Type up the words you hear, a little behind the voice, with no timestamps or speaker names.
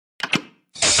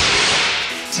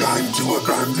Time to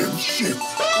abandon ship.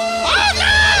 Oh no!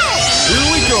 Here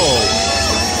we go!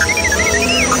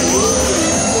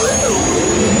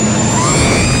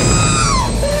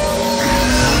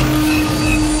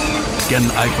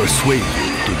 Can I persuade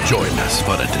you to join us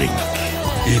for a drink?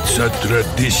 It's a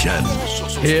tradition.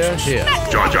 Here, here.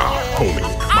 Jar Jar, homie,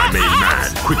 my main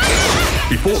man, quickly.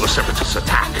 Before the Separatists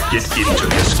attack, get into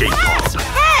the escape pod.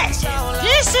 Hey!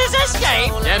 This is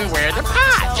escape, and we're the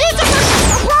pod.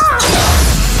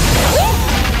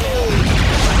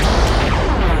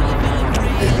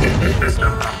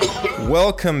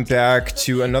 Welcome back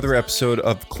to another episode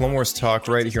of Clone Wars Talk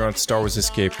right here on Star Wars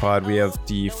Escape Pod. We have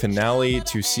the finale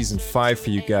to Season 5 for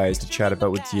you guys to chat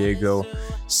about with Diego.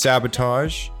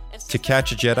 Sabotage, To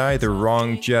Catch a Jedi, The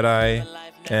Wrong Jedi,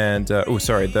 and, the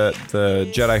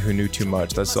Jedi Who Knew Too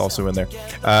Much. That's also in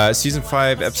there. Season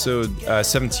 5, Episode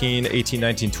 17, 18,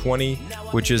 19, 20,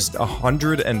 which is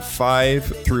 105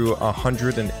 through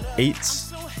 108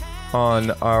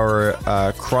 on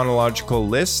our chronological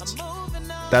list.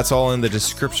 That's all in the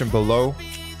description below.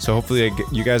 So hopefully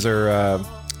you guys are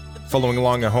following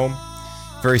along at home.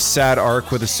 Very sad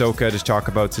arc with Ahsoka to talk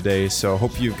about today. So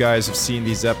hope you guys have seen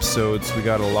these episodes. We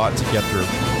got a lot to get through.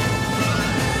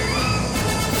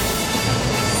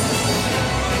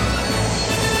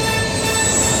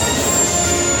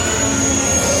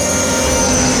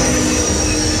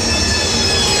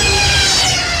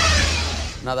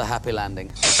 Another happy landing.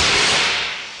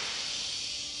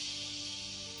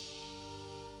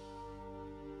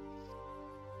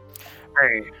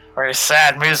 Very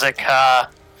sad music.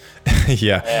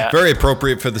 Yeah, very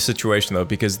appropriate for the situation though,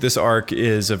 because this arc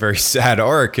is a very sad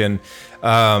arc. And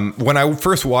when I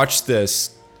first watched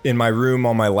this in my room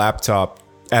on my laptop,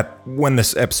 when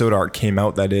this episode arc came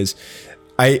out, that is,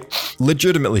 I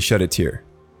legitimately shed a tear.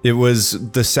 It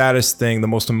was the saddest thing, the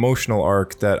most emotional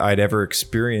arc that I'd ever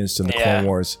experienced in the Clone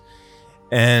Wars.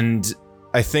 And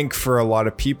I think for a lot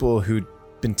of people who'd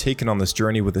been taken on this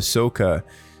journey with Ahsoka,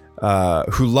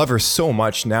 who love her so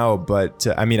much now, but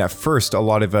I mean, at first, a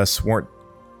lot of us weren't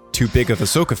too big of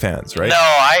Ahsoka fans, right? No,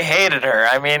 I hated her.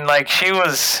 I mean, like, she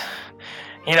was,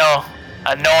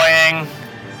 annoying,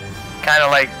 kind of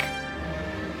like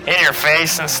in your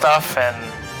face and stuff, and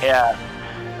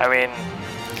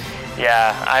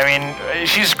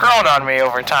she's grown on me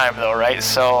over time, though, right?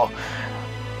 So,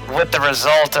 with the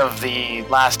result of the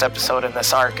last episode in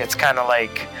this arc, it's kind of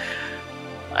like,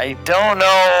 I don't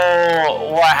know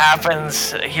what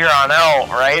happens here on out,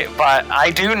 right? But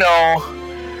I do know,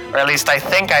 or at least I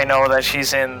think I know, that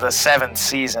she's in the 7th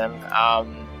season.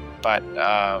 But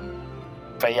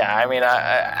yeah, I mean,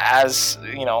 as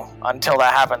you know, until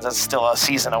that happens, it's still a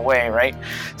season away, right?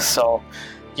 So,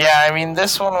 yeah, I mean,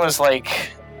 this one was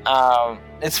like,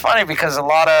 it's funny because a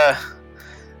lot of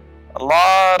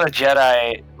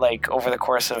Jedi, like, over the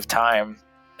course of time,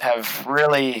 have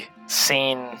really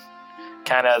seen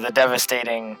kind of the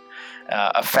devastating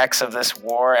effects of this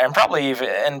war, and probably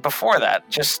even before that,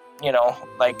 just,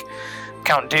 like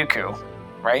Count Dooku,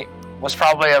 right, was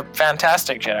probably a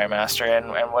fantastic Jedi Master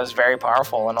and was very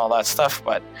powerful and all that stuff,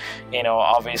 but,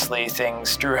 obviously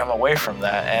things drew him away from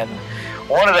that. And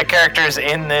one of the characters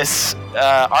in this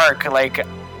arc, like,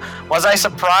 was I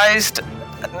surprised?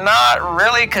 Not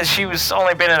really, because she was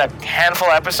only been in a handful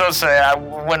of episodes, so I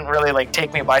wouldn't really, like,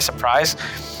 take me by surprise,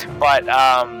 but,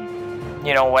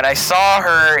 when I saw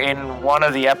her in one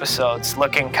of the episodes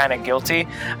looking kind of guilty,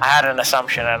 I had an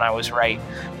assumption and I was right.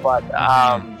 But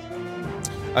I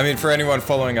mean, for anyone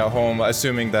following at home,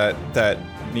 assuming that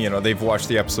they've watched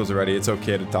the episodes already, it's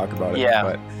okay to talk about it. Yeah.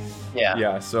 But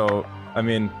yeah. So I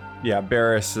mean,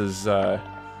 Barris's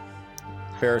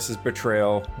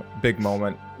betrayal, big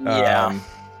moment. Yeah.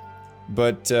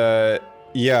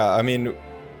 I mean,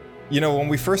 when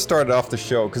we first started off the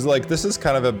show, because, like, this is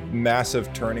kind of a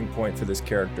massive turning point for this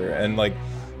character. And, like,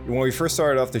 when we first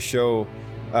started off the show,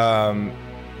 Anakin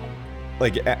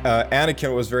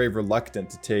was very reluctant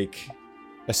to take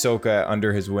Ahsoka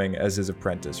under his wing as his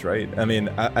apprentice, right? I mean,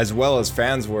 as well as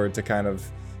fans were to kind of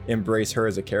embrace her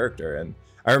as a character. And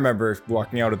I remember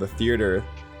walking out of the theater,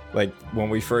 like, when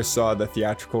we first saw the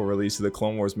theatrical release of the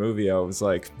Clone Wars movie, I was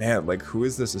like, man, like, who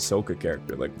is this Ahsoka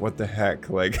character? Like, what the heck?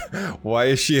 Like, why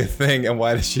is she a thing and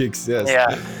why does she exist?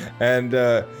 Yeah. And,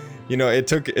 it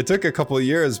took a couple of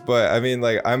years, but I mean,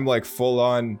 like, I'm like full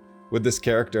on with this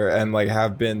character and, like,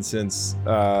 have been since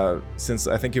I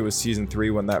think it was season 3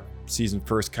 when that season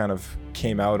first kind of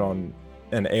came out and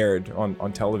aired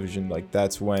on television. Like,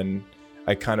 that's when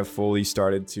I kind of fully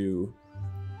started to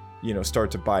start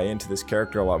to buy into this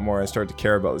character a lot more and start to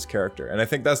care about this character. And I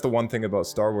think that's the one thing about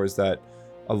Star Wars that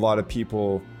a lot of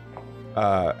people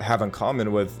have in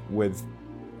common with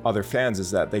other fans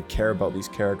is that they care about these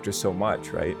characters so much,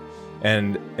 right?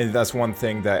 And that's one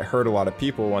thing that hurt a lot of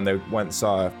people when they went and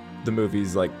saw the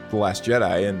movies like The Last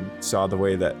Jedi and saw the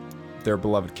way that their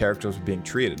beloved characters were being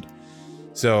treated.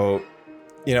 So,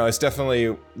 you know, it's definitely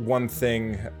one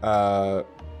thing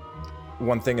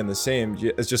in the same.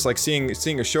 It's just like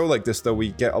seeing a show like this, though,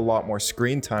 we get a lot more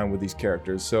screen time with these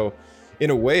characters. So in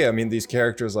a way, I mean, these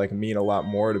characters like mean a lot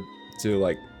more to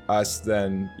like us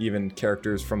than even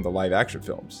characters from the live action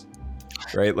films,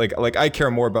 right? Like I care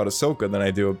more about Ahsoka than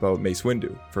I do about Mace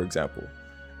Windu, for example.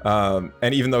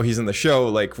 And even though he's in the show,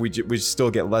 like we still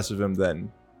get less of him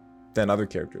than other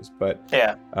characters. But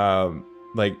Yeah.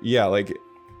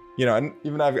 You know, and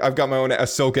even I've got my own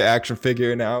Ahsoka action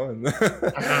figure now, and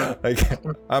like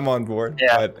I'm on board.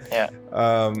 Yeah. But,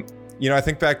 Yeah. you know, I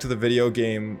think back to the video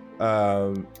game,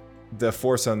 The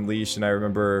Force Unleashed, and I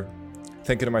remember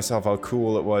thinking to myself how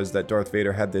cool it was that Darth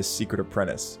Vader had this secret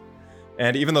apprentice.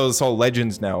 And even though it's all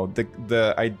legends now,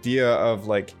 the idea of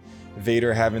like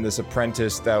Vader having this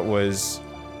apprentice that was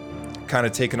kind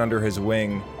of taken under his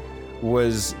wing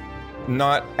was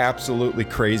not absolutely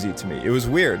crazy to me. It was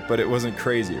weird, but it wasn't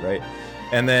crazy, right?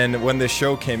 And then when this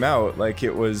show came out, like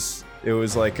it was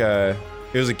a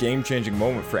game-changing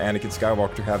moment for Anakin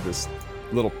Skywalker to have this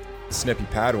little snippy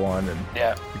Padawan, and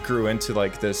Yeah. it grew into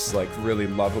like this like really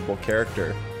lovable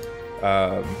character,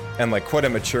 and like quite a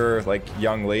mature like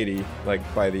young lady like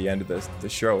by the end of the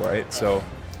show, right? So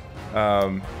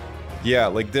yeah,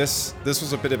 like this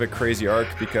was a bit of a crazy arc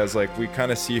because like we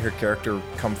kind of see her character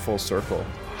come full circle.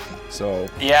 So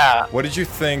Yeah. what did you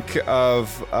think of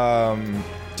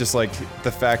just like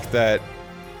the fact that,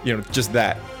 you know, just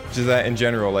that in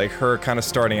general, like her kind of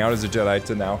starting out as a Jedi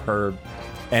to now her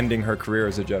ending her career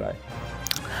as a Jedi?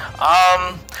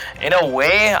 In a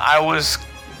way I was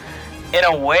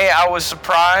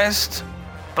surprised,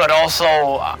 but also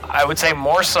I would say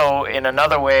more so in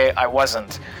another way I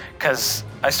wasn't, because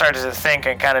I started to think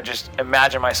and kind of just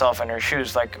imagine myself in her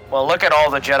shoes. Like, well, look at all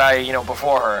the Jedi, you know,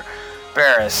 before her.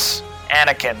 Barriss,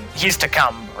 Anakin, he's to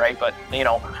come, right? But, you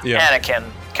know, Yeah. Anakin,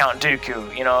 Count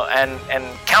Dooku, you know, and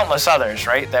countless others,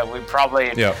 right? That we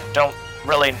probably Yeah. don't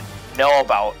really know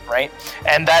about, right?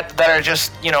 And that are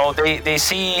just, you know, they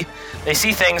see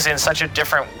things in such a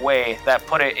different way that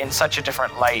put it in such a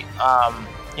different light.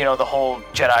 You know, the whole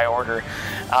Jedi Order.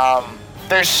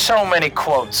 There's so many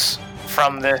quotes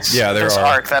from this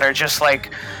arc that are just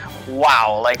like,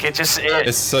 wow, like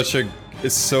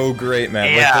it's so great,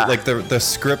 man. Yeah. Like the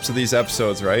scripts of these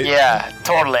episodes, right? Yeah,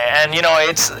 totally. And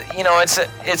it's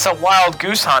a wild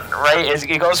goose hunt, right?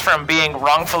 It goes from being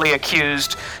wrongfully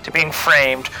accused to being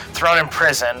framed, thrown in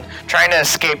prison, trying to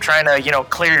escape, trying to, you know,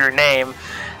 clear your name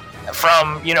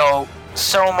from, you know,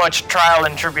 so much trial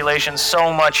and tribulation,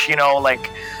 so much, you know, like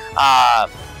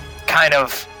kind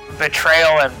of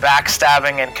betrayal and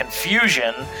backstabbing and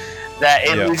confusion that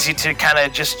it leads you to kind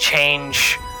of just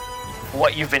change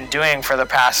what you've been doing for the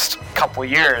past couple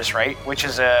years, right? Which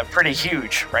is pretty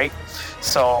huge, right?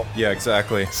 So Yeah,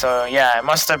 exactly. So yeah, it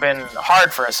must have been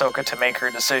hard for Ahsoka to make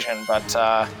her decision, but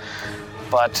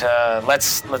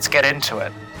let's get into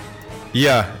it.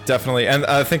 Yeah, definitely. And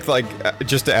I think like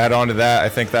just to add on to that, I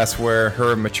think that's where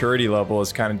her maturity level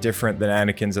is kind of different than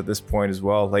Anakin's at this point as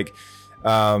well. Like,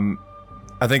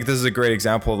 I think this is a great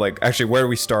example of like actually where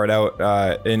we start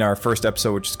out in our first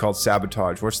episode, which is called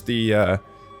Sabotage. What's the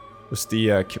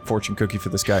fortune cookie for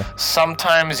this guy?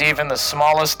 Sometimes even the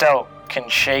smallest doubt can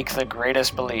shake the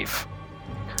greatest belief.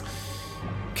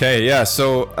 Okay, yeah.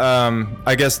 So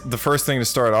I guess the first thing to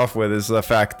start off with is the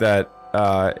fact that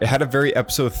it had a very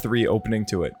Episode 3 opening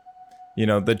to it. You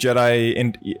know, the Jedi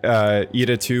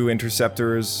Eta 2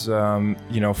 interceptors,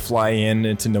 you know, fly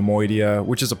into Nemoidia,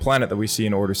 which is a planet that we see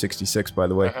in Order 66, by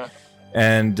the way. Uh-huh.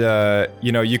 And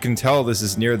you know, you can tell this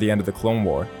is near the end of the Clone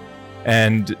War,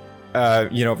 and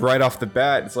you know, right off the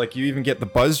bat, it's like you even get the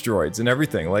buzz droids and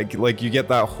everything. Like you get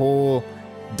that whole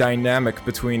dynamic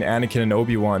between Anakin and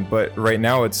Obi-Wan, but right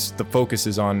now the focus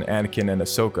is on Anakin and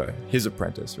Ahsoka, his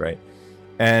apprentice, right?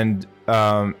 And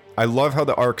I love how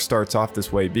the arc starts off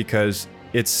this way because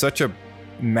it's such a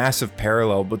massive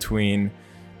parallel between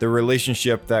the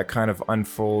relationship that kind of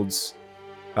unfolds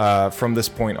from this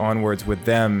point onwards with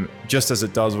them, just as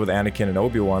it does with Anakin and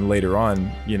Obi-Wan later on.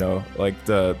 You know, like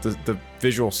the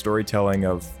visual storytelling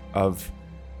of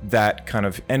that kind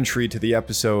of entry to the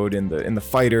episode in the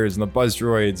fighters and the buzz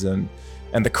droids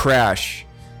and the crash,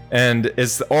 and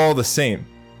it's all the same,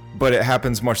 but it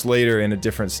happens much later in a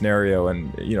different scenario,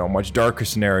 and you know, much darker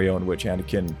scenario in which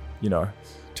Anakin, you know,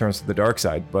 turns to the dark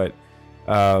side. But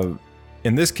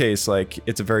in this case, like,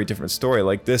 it's a very different story.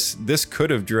 Like this could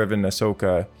have driven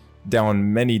Ahsoka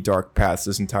down many dark paths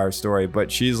this entire story,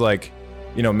 but she's like,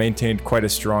 you know, maintained quite a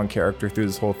strong character through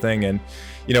this whole thing. And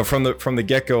you know, from the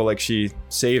get-go, like she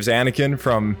saves Anakin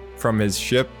from his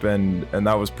ship, and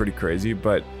that was pretty crazy.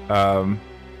 But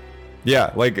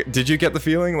yeah, like, did you get the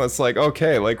feeling that's like,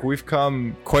 okay, like we've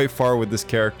come quite far with this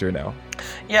character now?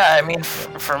 Yeah, I mean,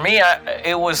 for me,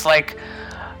 it was like,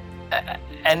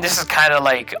 and this is kind of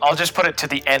like, I'll just put it to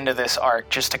the end of this arc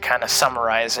just to kind of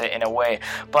summarize it in a way.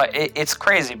 But it's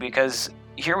crazy because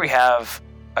here we have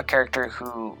a character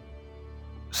who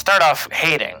start off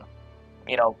hating,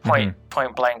 you know, point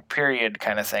blank period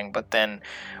kind of thing. But then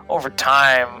over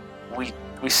time,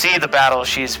 we see the battle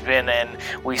she's been in.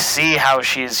 We see how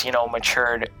she's, you know,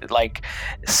 matured, like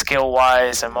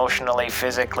skill-wise, emotionally,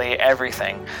 physically,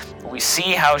 everything. We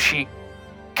see how she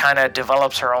kind of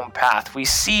develops her own path. We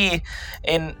see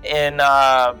in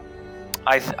I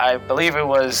believe it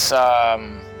was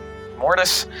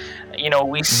Mortis, you know,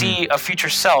 we see a future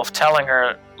self telling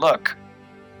her, look,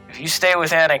 if you stay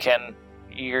with Anakin,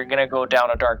 you're gonna go down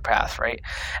a dark path, right?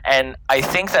 And I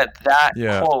think that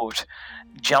quote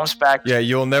jumps back. Yeah,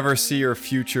 you'll never see your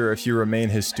future if you remain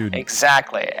his student.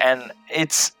 Exactly. And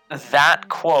it's that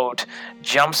quote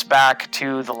jumps back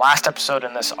to the last episode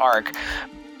in this arc,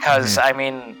 because I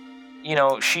mean, you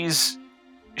know, she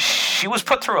was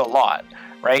put through a lot,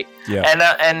 right? Yeah.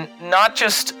 And not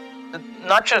just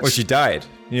well, she died.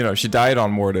 You know, she died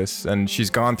on Mortis, and she's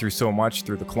gone through so much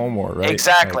through the Clone War, right?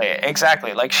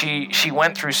 Exactly. Like she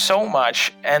went through so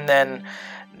much, and then,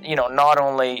 you know, not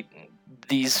only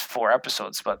these 4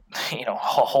 episodes, but, you know, a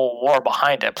whole war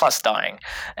behind it, plus dying,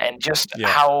 and just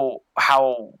how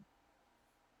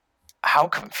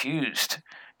confused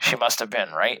she must have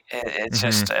been, right? It's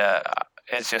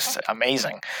just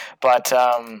amazing. But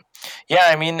yeah,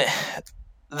 I mean,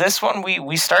 this one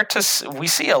we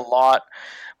see a lot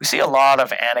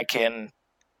of Anakin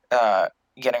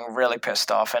getting really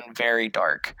pissed off and very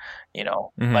dark, you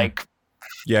know, like.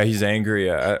 Yeah, he's angry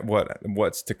at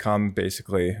what's to come,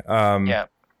 basically.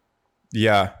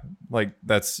 Yeah, like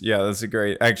that's a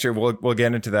great. Actually, we'll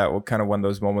get into that. We'll kind of when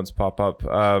those moments pop up.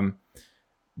 I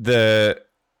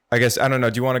guess I don't know.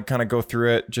 Do you want to kind of go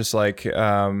through it, just like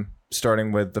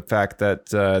starting with the fact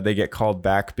that they get called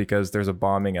back because there's a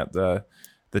bombing at the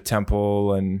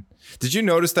temple? And did you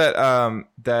notice that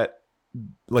that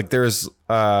like there's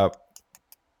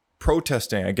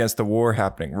protesting against the war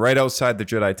happening right outside the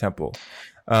Jedi Temple?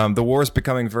 The war is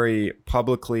becoming very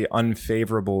publicly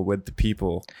unfavorable with the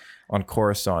people on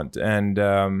Coruscant, and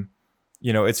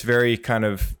you know, it's very kind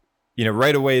of, you know,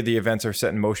 right away the events are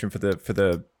set in motion for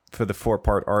the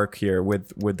 4-part arc here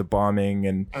with the bombing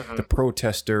and the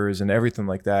protesters and everything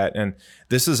like that. And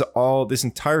this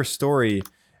entire story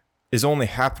is only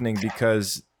happening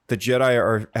because the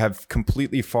Jedi have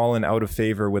completely fallen out of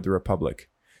favor with the Republic.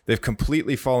 They've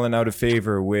completely fallen out of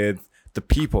favor with the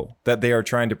people that they are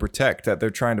trying to protect, that they're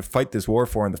trying to fight this war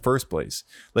for in the first place.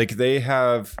 Like, they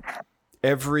have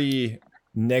every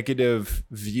negative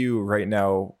view right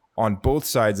now on both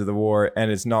sides of the war,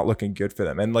 and it's not looking good for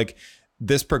them. And like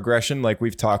this progression, like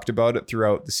we've talked about it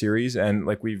throughout the series, and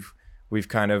like we've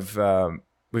kind of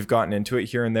we've gotten into it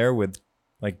here and there with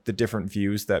like the different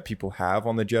views that people have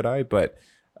on the Jedi, but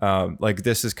like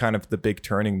this is kind of the big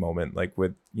turning moment, like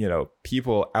with, you know,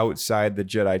 people outside the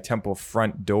Jedi Temple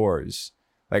front doors,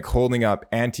 like holding up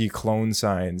anti-clone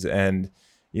signs and,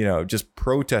 you know, just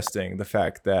protesting the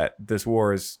fact that this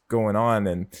war is going on.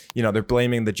 And, you know, they're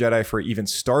blaming the Jedi for even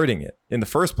starting it in the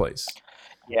first place,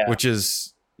 which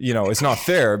is, you know, it's not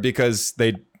fair because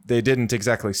they didn't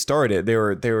exactly start it. They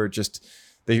were just,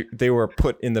 they were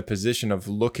put in the position of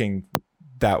looking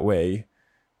that way,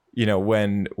 you know,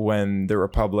 when the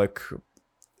Republic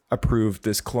approved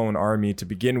this clone army to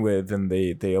begin with, and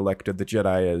they elected the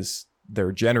Jedi as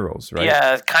their generals, right?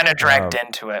 Yeah, kind of dragged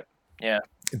into it.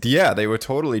 Yeah, they were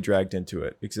totally dragged into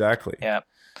it. Exactly. Yeah.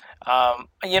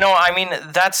 You know, I mean,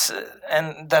 that's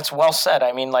well said.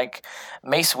 I mean, like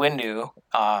Mace Windu,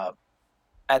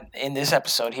 in this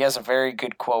episode, he has a very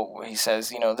good quote where he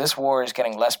says, you know, this war is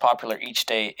getting less popular each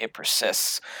day it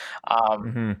persists.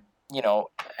 You know,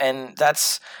 and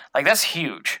that's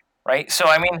huge, right? So,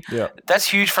 I mean, that's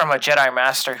huge from a Jedi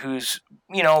Master who's,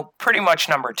 you know, pretty much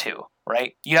number 2,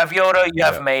 right? You have Yoda, you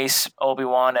have Mace,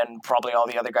 Obi-Wan, and probably all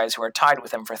the other guys who are tied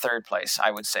with him for 3rd place,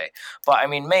 I would say. But, I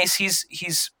mean, Mace,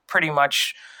 he's pretty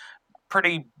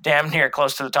damn near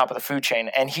close to the top of the food chain,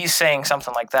 and he's saying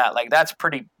something like that. Like, that's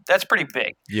pretty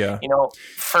big. Yeah. You know,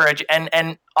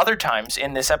 and other times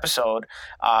in this episode,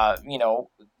 you know,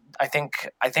 I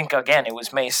think again it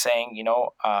was Mace saying, you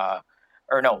know,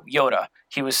 or no, Yoda.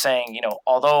 He was saying, you know,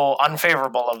 although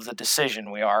unfavorable of the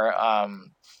decision we are,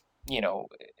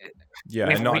 Yeah,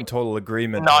 and not in total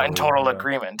agreement. Not in total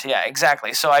agreement. Yeah,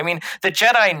 exactly. So, I mean, the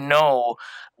Jedi know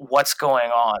what's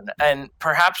going on. And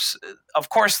perhaps, of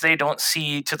course, they don't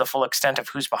see to the full extent of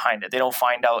who's behind it. They don't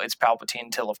find out it's Palpatine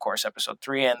until, of course, episode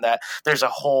 3, and that there's a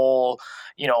whole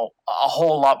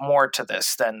lot more to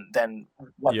this than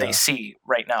what they see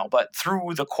right now. But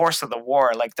through the course of the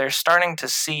war, like, they're starting to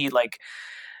see, like,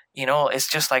 it's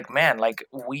just like, man, like,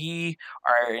 we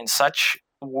are in such,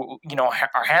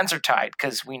 our hands are tied,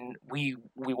 because we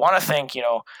want to think,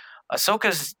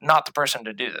 Ahsoka's not the person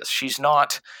to do this. She's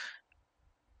not.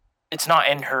 It's not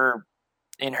in her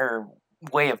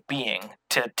way of being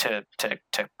to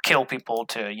kill people,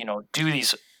 to do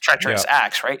these treacherous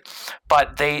acts, right?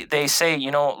 But they say,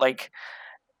 like,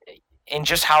 in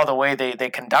just how the way they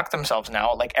conduct themselves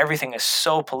now, like, everything is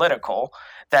so political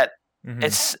that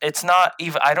it's not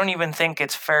even. I don't even think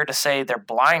it's fair to say they're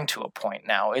blind to a point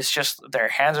now. It's just their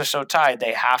hands are so tied,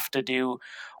 they have to do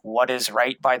what is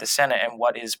right by the Senate and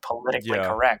what is politically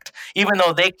correct, even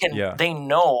though they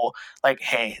know, like,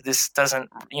 hey, this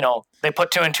doesn't, they put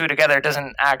 2 and 2 together, it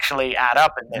doesn't actually add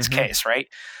up in this case, right?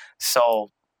 So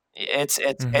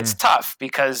it's tough,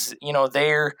 because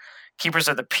they're keepers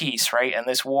of the peace, right? And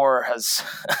this war has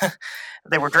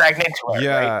they were dragged into it,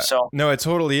 right? So no, it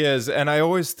totally is. And I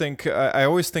always think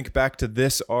back to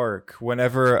this arc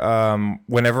whenever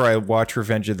I watch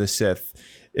Revenge of the Sith.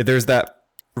 There's that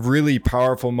really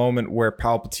powerful moment where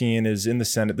Palpatine is in the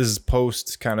Senate. This is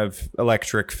post kind of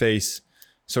electric face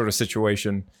sort of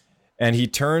situation, and he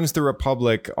turns the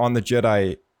Republic on the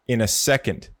Jedi in a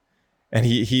second, and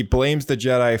he blames the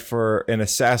Jedi for an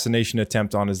assassination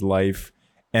attempt on his life,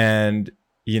 and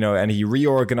he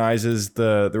reorganizes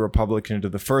the Republic into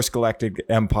the First Galactic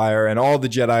Empire, and all the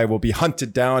Jedi will be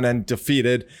hunted down and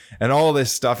defeated, and all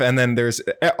this stuff. And then there's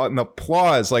an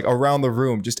applause, like, around the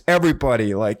room, just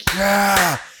everybody, like,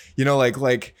 yeah,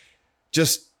 like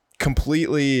just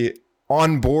completely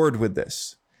on board with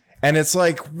this. And it's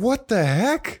like, what the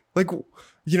heck? Like,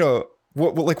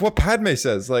 what Padme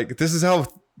says, like, this is how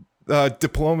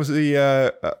diplomacy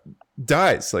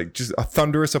dies, like, just a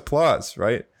thunderous applause,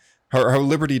 right? Her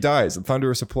liberty dies, a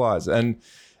thunderous applause. And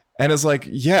it's like,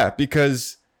 yeah,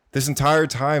 because this entire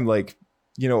time, like,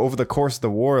 over the course of the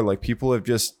war, like, people have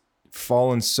just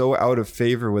fallen so out of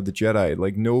favor with the Jedi.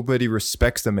 Like, nobody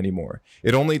respects them anymore.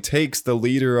 It only takes the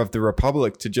leader of the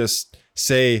Republic to just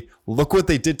say, look what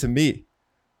they did to me.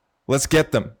 Let's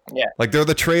get them. Yeah. Like, they're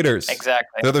the traitors.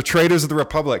 Exactly. They're the traitors of the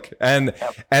Republic. And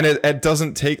it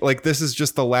doesn't take, like, this is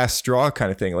just the last straw kind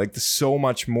of thing. Like, so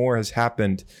much more has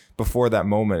happened before that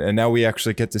moment. And now we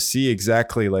actually get to see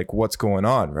exactly, like, what's going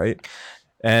on, right?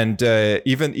 And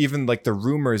even like the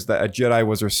rumors that a Jedi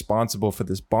was responsible for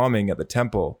this bombing at the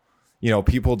temple,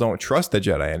 people don't trust the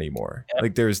Jedi anymore. Yep.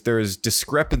 Like, there's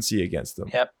discrepancy against them.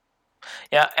 Yep.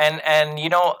 Yeah. And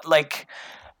like,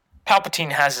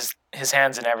 Palpatine has his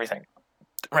hands in everything,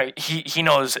 right? He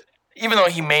knows, even though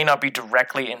he may not be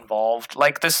directly involved,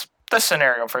 like this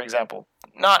scenario, for example,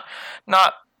 not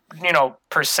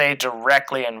per se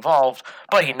directly involved,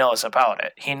 but he knows about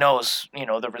it. He knows,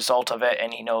 the result of it,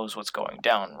 and he knows what's going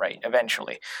down, right,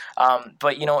 eventually.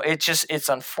 But, it's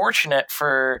unfortunate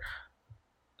for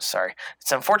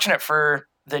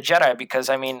the Jedi, because,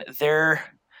 I mean, they're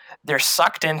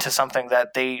sucked into something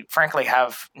that they frankly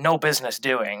have no business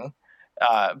doing,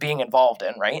 being involved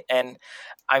in, right? And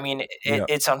I mean,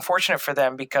 it's unfortunate for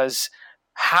them, because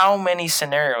how many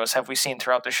scenarios have we seen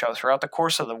throughout the show, throughout the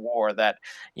course of the war, that,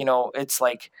 it's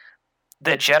like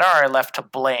the Jedi are left to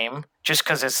blame just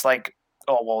because it's like,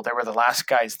 oh, well, they were the last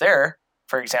guys there,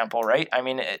 for example, right? I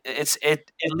mean,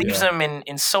 it leaves them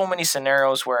in so many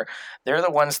scenarios where they're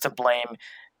the ones to blame,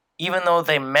 even though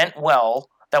they meant well.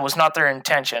 That was not their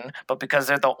intention, but because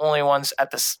they're the only ones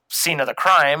at the scene of the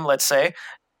crime, let's say,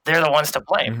 they're the ones to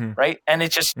blame, right? And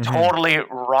it's just totally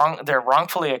wrong. They're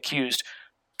wrongfully accused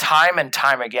time and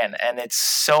time again, and it's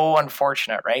so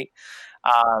unfortunate, right?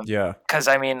 Because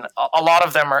I mean, a lot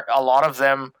of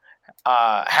them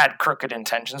had crooked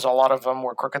intentions. A lot of them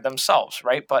were crooked themselves,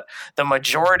 right? But the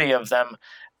majority of them,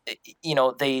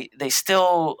 they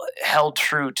still held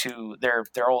true to their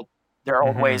old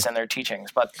ways and their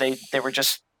teachings, but they were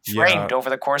just framed over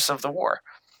the course of the war.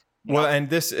 Well, and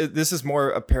this is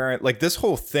more apparent. Like, this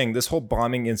whole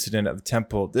bombing incident at the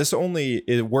temple,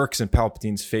 it works in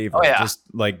Palpatine's favor. Oh, yeah. Just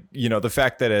like, the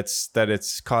fact that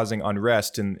it's causing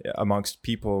unrest amongst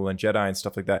people and Jedi and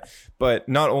stuff like that. But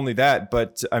not only that,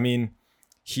 but I mean,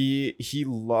 he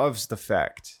loves the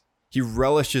fact, he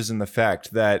relishes in the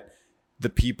fact that the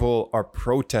people are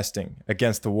protesting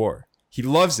against the war. He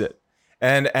loves it.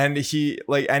 And he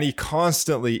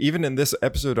constantly, even in this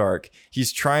episode arc,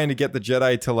 he's trying to get the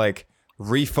Jedi to like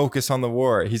refocus on the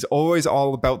war. He's always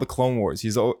all about the Clone Wars.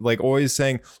 He's like always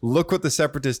saying, look what the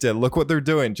Separatists did, look what they're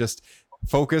doing, just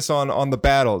focus on the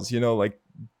battles, like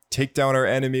take down our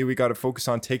enemy. We got to focus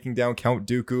on taking down Count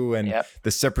Dooku and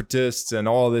the Separatists and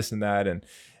all this and that.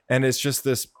 And it's just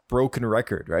this broken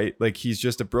record, right? Like he's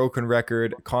just a broken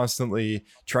record, constantly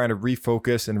trying to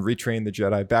refocus and retrain the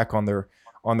Jedi back on their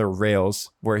rails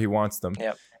where he wants them.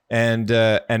 Yep.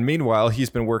 And meanwhile,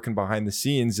 he's been working behind the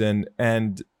scenes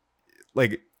and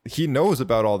like he knows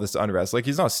about all this unrest. Like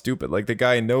he's not stupid. Like the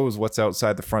guy knows what's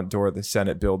outside the front door of the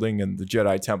Senate building and the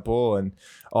Jedi Temple and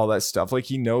all that stuff. Like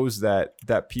he knows that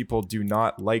people do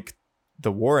not like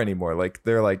the war anymore. Like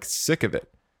they're like sick of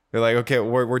it. They're like, okay,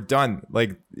 we're done.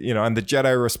 Like, and the Jedi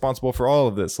are responsible for all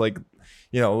of this. Like,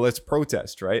 let's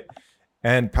protest, right?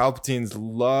 And Palpatine's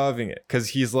loving it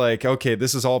because he's like, okay,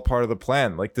 this is all part of the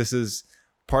plan. Like this is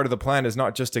part of the plan is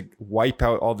not just to wipe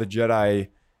out all the Jedi,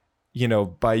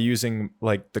 by using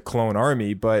like the clone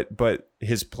army, but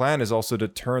his plan is also to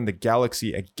turn the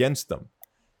galaxy against them.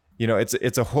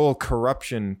 It's a whole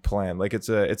corruption plan. Like it's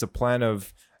a plan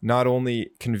of not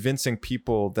only convincing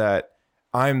people that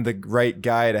I'm the right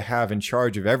guy to have in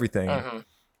charge of everything,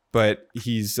 but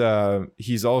he's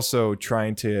also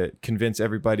trying to convince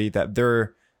everybody that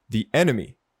they're the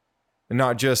enemy, and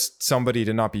not just somebody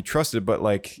to not be trusted, but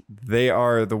like they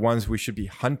are the ones we should be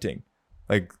hunting.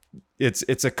 Like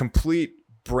it's a complete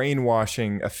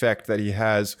brainwashing effect that he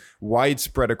has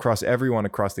widespread across everyone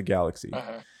across the galaxy.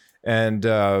 And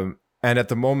at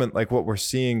the moment, like what we're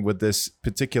seeing with this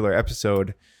particular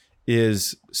episode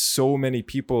is so many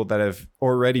people that have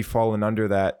already fallen under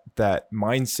that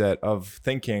mindset of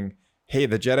thinking, hey,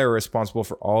 the Jedi are responsible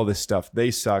for all this stuff.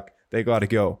 They suck. They got to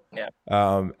go. Yeah.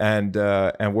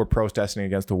 And we're protesting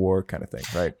against the war kind of thing.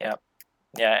 Right. Yeah.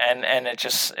 Yeah. And it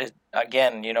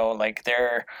again, like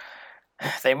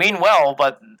they mean well,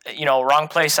 but wrong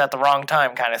place at the wrong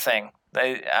time kind of thing.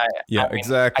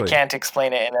 Exactly. I can't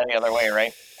explain it in any other way.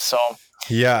 Right. So,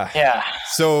 yeah.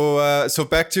 So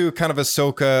back to kind of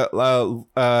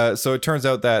Ahsoka. So it turns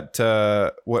out that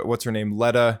what's her name?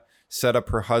 Letta set up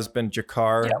her husband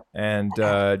Jakar, and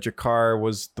Jakar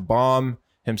was the bomb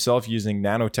himself using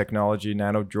nanotechnology,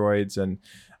 nanodroids, and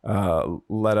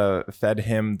Letta fed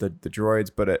him the droids.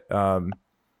 But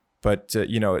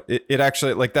it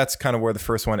actually, like, that's kind of where the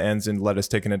first one ends, and Letta's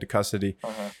taken into custody.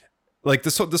 Like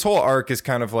this whole arc is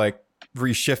kind of like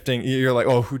reshifting. You're like,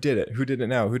 oh, who did it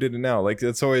now? Like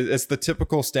it's the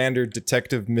typical standard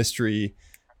detective mystery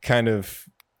kind of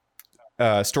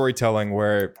storytelling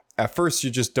where at first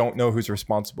you just don't know who's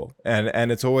responsible,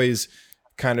 and it's always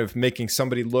kind of making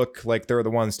somebody look like they're the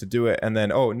ones to do it, and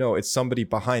then, oh no, it's somebody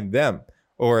behind them,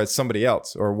 or it's somebody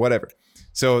else, or whatever.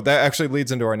 So that actually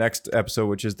leads into our next episode,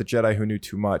 which is The Jedi Who Knew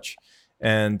Too Much.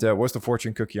 And what's the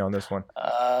fortune cookie on this one?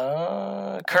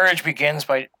 Courage begins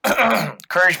by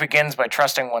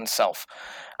trusting oneself.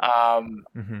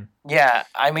 Yeah,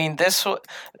 I mean,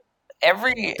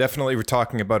 definitely we're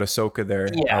talking about Ahsoka there.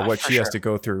 What she has to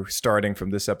go through starting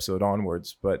from this episode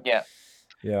onwards. But yeah.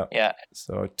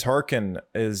 So Tarkin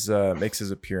makes his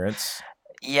appearance.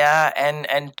 Yeah,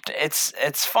 and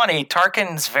it's funny.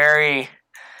 Tarkin's very.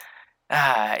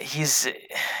 He's,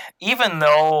 even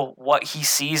though what he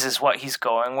sees is what he's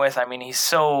going with, I mean, he's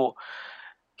so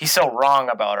wrong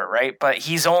about it, right? But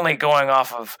he's only going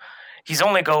off of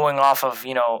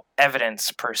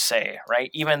evidence per se,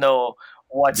 right? Even though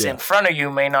what's in front of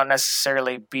you may not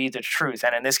necessarily be the truth,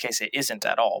 and in this case it isn't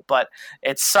at all. But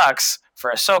it sucks for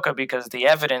Ahsoka because the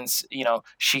evidence,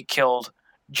 she killed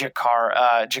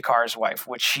Jakar's wife,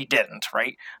 which she didn't,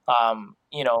 right?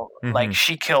 Like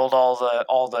she killed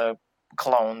all the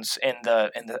clones in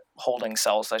the holding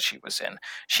cells that she was in.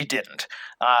 She didn't.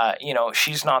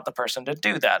 She's not the person to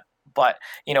do that. But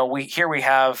we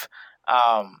have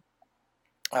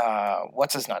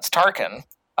what's his nuts, Tarkin,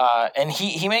 and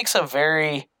he makes a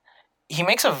very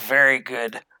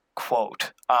good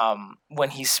quote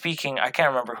when he's speaking. I can't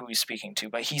remember who he's speaking to,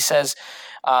 but he says,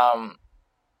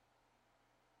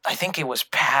 I think it was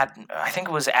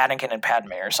Anakin and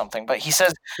Padme or something, but he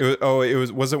says...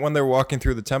 Was it when they were walking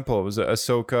through the temple? It was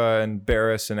Ahsoka and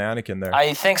Barriss and Anakin there.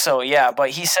 I think so, yeah. But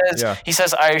he says,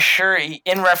 I assure you,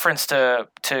 in reference to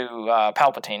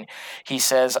Palpatine, he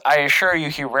says, I assure you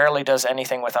he rarely does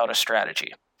anything without a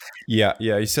strategy. Yeah.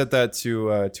 He said that to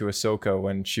Ahsoka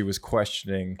when she was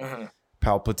questioning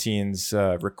Palpatine's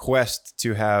request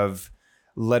to have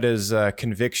Letta's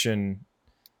conviction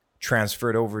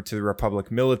transferred over to the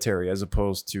Republic military as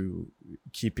opposed to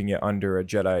keeping it under a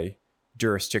Jedi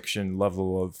jurisdiction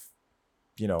level of,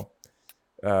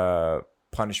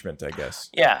 punishment, I guess.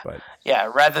 Yeah, But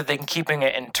rather than keeping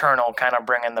it internal, kind of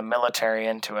bringing the military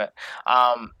into it.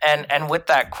 And with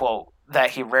that quote,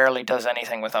 that he rarely does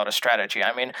anything without a strategy.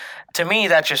 I mean, to me,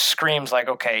 that just screams like,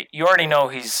 okay, you already know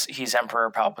he's Emperor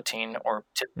Palpatine, or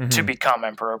to become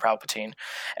Emperor Palpatine,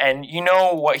 and you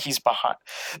know what he's behind.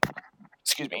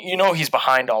 Excuse me. You know he's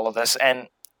behind all of this, and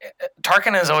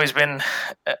Tarkin has always been,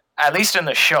 at least in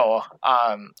the show.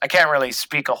 I can't really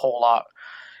speak a whole lot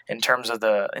in terms of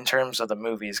the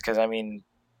movies, because I mean,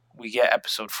 we get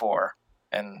Episode 4,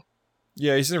 and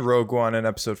yeah, he's in Rogue One in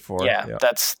Episode 4. Yeah,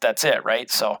 that's it,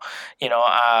 right? So, you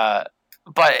know,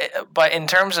 but in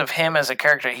terms of him as a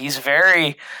character, he's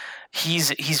very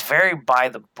by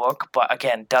the book, but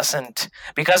again, doesn't,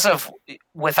 because of,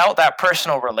 without that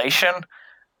personal relation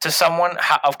to someone,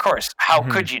 of course, how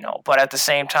could you know? But at the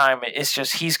same time, it's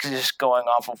just, he's just going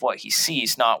off of what he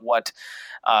sees, not what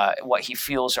he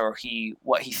feels or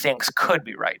what he thinks could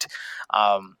be right.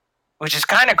 Which is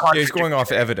kind of contradictory. He's going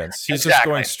off evidence. He's just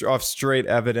going off straight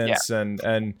evidence,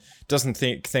 and doesn't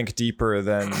think deeper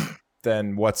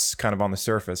than what's kind of on the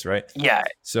surface, right? Yeah.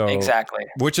 So exactly.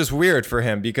 Which is weird for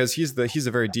him, because he's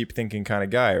a very deep thinking kind of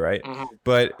guy, right? Mm-hmm.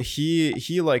 But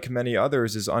he like many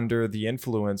others is under the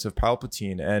influence of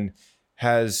Palpatine and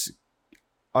has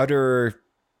utter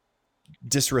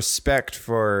disrespect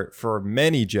for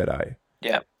many Jedi.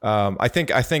 Yeah. I think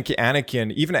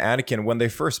Anakin, when they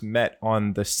first met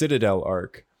on the Citadel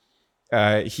arc,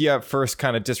 he at first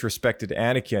kind of disrespected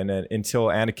Anakin until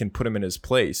Anakin put him in his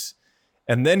place.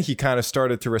 And then he kind of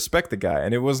started to respect the guy.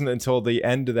 And it wasn't until the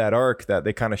end of that arc that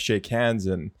they kind of shake hands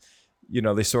and, you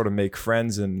know, they sort of make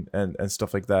friends and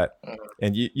stuff like that.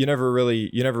 And you never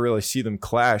really see them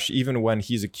clash, even when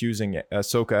he's accusing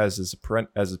Ahsoka as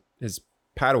his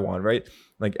Padawan, right?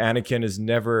 Like, Anakin is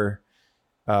never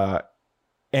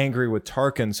angry with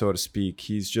Tarkin, so to speak.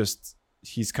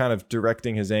 He's kind of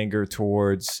directing his anger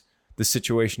towards the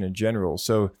situation in general.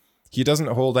 So he doesn't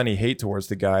hold any hate towards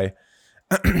the guy.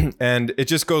 And it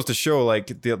just goes to show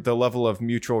like the level of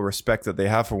mutual respect that they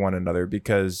have for one another,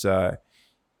 because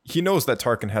he knows that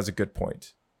Tarkin has a good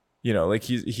point. You know, like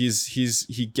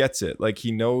he gets it. Like,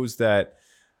 he knows that,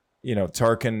 you know,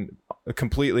 Tarkin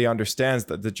completely understands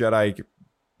that the Jedi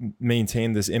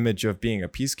maintain this image of being a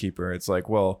peacekeeper. It's like,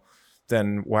 well,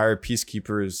 then why are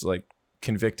peacekeepers like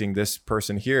convicting this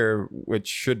person here, which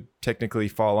should technically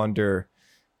fall under,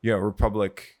 you know,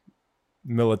 Republic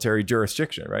military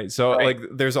jurisdiction, right? So like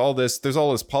there's all this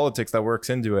politics that works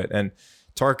into it, and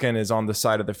Tarkin is on the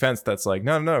side of the fence that's like,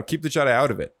 no, keep the Jedi out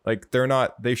of it. Like,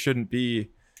 they shouldn't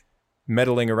be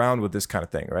meddling around with this kind of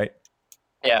thing, right?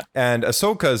 Yeah. And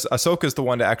Ahsoka's the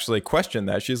one to actually question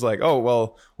that. She's like, oh,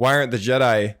 well, why aren't the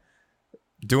Jedi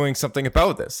doing something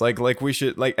about this? Like we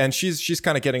should, like, and she's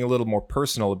kind of getting a little more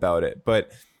personal about it.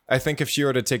 But I think if she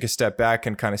were to take a step back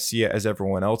and kind of see it as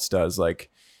everyone else does, like,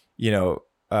 you know,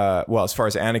 well, as far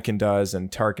as Anakin does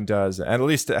and Tarkin does, and at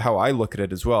least how I look at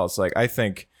it as well, it's like, I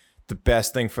think the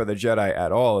best thing for the Jedi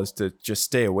at all is to just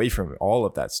stay away from all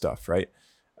of that stuff, right?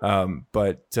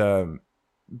 But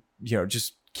you know,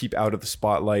 just keep out of the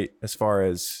spotlight as far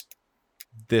as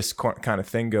this kind of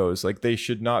thing goes. Like, they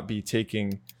should not be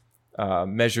taking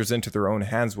measures into their own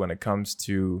hands when it comes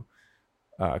to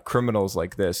criminals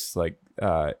like this. Like,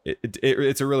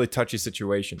 it's a really touchy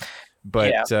situation.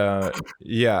 But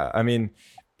yeah, I mean,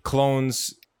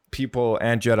 clones, people,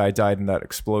 and Jedi died in that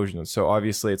explosion. So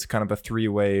obviously it's kind of a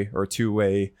three-way or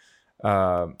two-way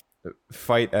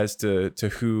fight as to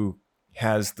who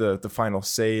has the final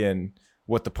say in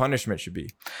what the punishment should be.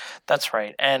 That's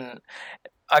right. And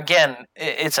again,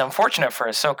 it's unfortunate for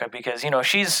Ahsoka, because, you know,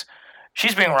 she's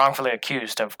being wrongfully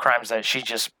accused of crimes that she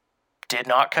just did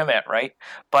not commit, right?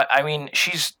 But I mean,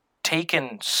 she's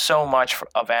taken so much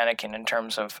of Anakin in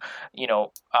terms of, you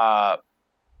know,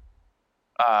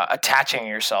 attaching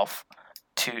yourself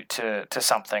to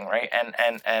something, right?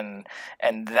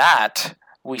 And that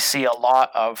we see a lot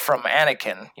of from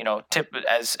Anakin, you know,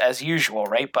 as usual,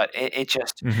 right? But it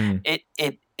just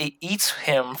it eats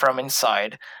him from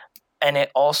inside, and it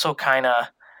also kind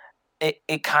of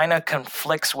it kind of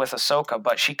conflicts with Ahsoka,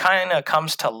 but she kind of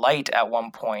comes to light at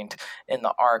one point in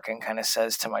the arc and kind of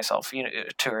says to herself, you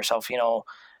know,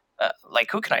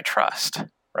 like, who can I trust,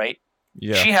 right?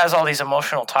 Yeah. She has all these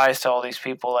emotional ties to all these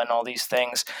people and all these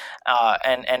things,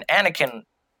 and Anakin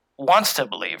wants to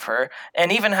believe her,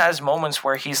 and even has moments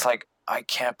where he's like, I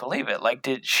can't believe it. Like,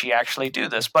 did she actually do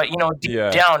this? But, you know,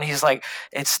 deep down, he's like,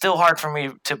 it's still hard for me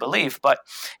to believe. But,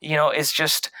 you know,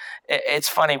 it's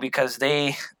funny because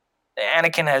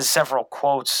Anakin has several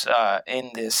quotes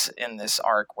in this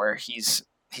arc where he's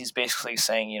he's basically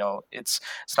saying, it's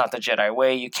not the Jedi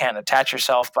way. You can't attach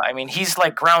yourself. But I mean, he's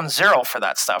like ground zero for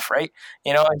that stuff, right?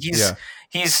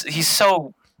 He's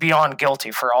so beyond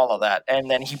guilty for all of that, and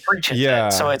then he preaches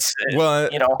it. So it's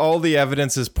all the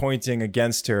evidence is pointing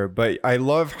against her. But I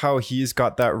love how he's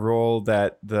got that role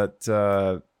that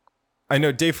I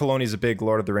know Dave Filoni's a big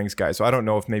Lord of the Rings guy, so I don't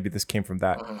know if maybe this came from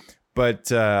that. Mm-hmm.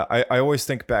 But I always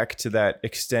think back to that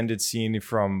extended scene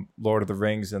from Lord of the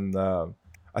Rings, and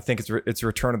I think it's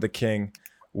Return of the King,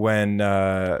 when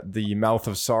the mouth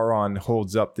of Sauron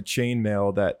holds up the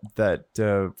chainmail that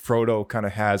Frodo kind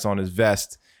of has on his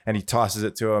vest, and he tosses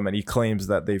it to him, and he claims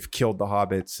that they've killed the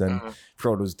hobbits and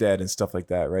Frodo's dead and stuff like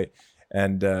that, right?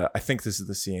 And I think this is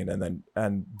the scene,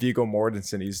 and Viggo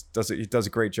Mortensen he does a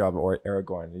great job of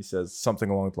Aragorn. He says something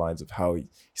along the lines of how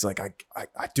he's like,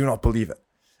 I do not believe it.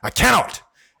 I cannot.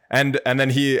 And then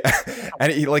he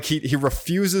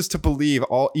refuses to believe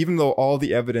even though all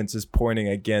the evidence is pointing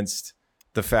against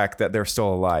the fact that they're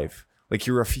still alive. Like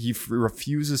he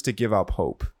refuses to give up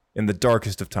hope in the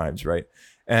darkest of times, right?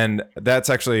 And that's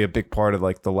actually a big part of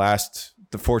like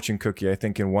the fortune cookie, I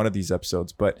think, in one of these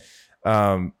episodes. But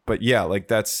yeah,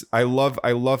 like I love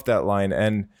that line.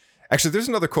 And actually, there's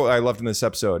another quote I loved in this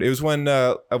episode. It was when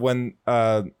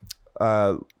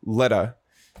Letta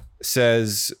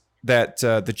says that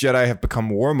the Jedi have become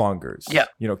warmongers,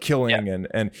 killing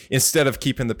and instead of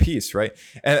keeping the peace, right?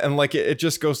 And like it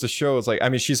just goes to show, it's like, I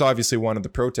mean, she's obviously one of the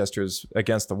protesters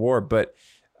against the war, but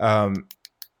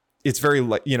it's very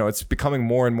like, it's becoming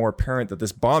more and more apparent that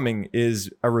this bombing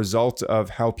is a result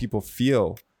of how people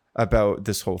feel about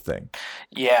this whole thing.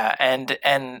 Yeah, and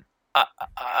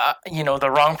the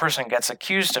wrong person gets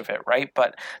accused of it, right?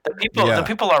 But the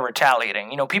people are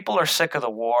retaliating. People are sick of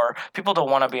the war. People don't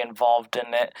want to be involved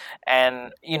in it.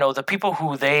 And, the people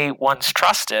who they once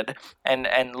trusted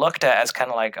and looked at as kind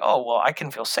of like, oh, well, I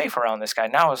can feel safe around this guy.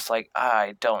 Now it's like,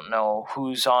 I don't know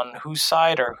who's on whose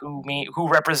side or who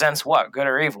represents what, good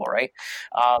or evil, right?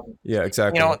 Yeah,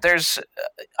 exactly. There's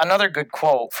another good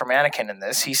quote from Anakin in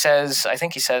this. I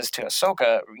think he says to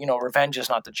Ahsoka, revenge is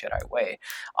not the Jedi way.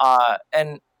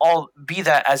 And be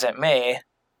that as it may,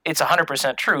 it's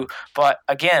 100% true. But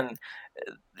again,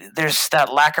 there's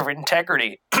that lack of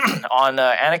integrity on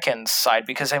Anakin's side,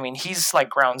 because I mean, he's like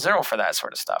ground zero for that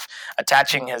sort of stuff,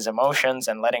 attaching his emotions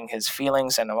and letting his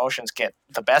feelings and emotions get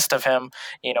the best of him.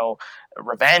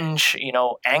 Revenge,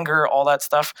 anger, all that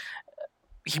stuff.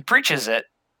 He preaches it,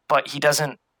 but he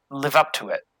doesn't live up to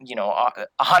it.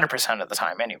 100% of the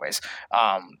time, anyways.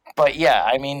 But yeah,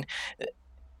 I mean,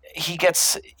 he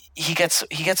gets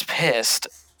pissed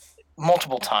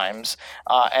multiple times,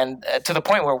 and to the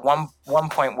point where one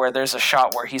point where there's a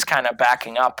shot where he's kind of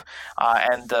backing up,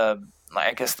 and the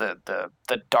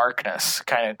darkness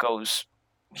kind of goes.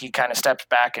 He kind of steps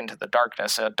back into the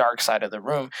darkness, a dark side of the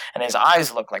room, and his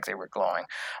eyes look like they were glowing.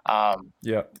 At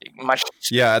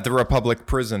the Republic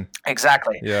prison.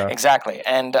 Exactly. Yeah. Exactly.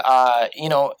 And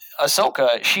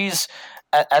Ahsoka, she's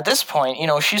at this point,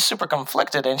 she's super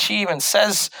conflicted, and she even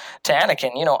says to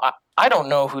Anakin, I don't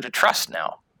know who to trust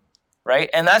now, right?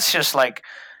 And that's just like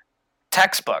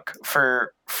textbook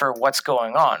for what's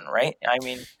going on, right? I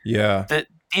mean,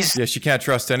 she can't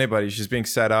trust anybody. She's being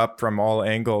set up from all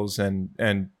angles, and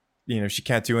she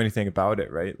can't do anything about it,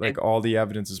 right? Like all the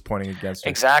evidence is pointing against her.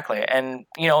 Exactly. And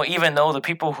even though the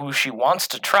people who she wants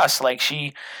to trust, like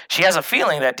she has a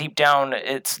feeling that deep down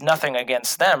it's nothing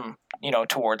against them,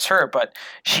 towards her, but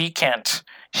she can't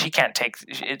take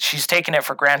it. She's taken it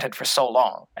for granted for so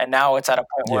long, and now it's at a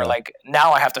point where like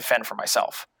now I have to fend for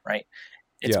myself, right?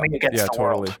 It's me against the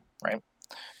world, right?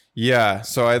 Yeah,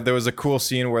 so there was a cool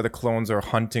scene where the clones are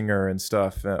hunting her and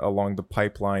stuff along the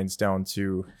pipelines down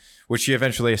to, which she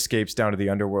eventually escapes down to the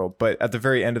underworld. But at the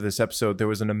very end of this episode, there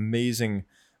was an amazing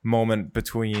moment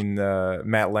between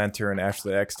Matt Lanter and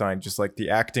Ashley Eckstein, just like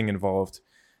the acting involved,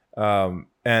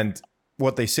 and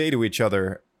what they say to each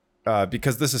other,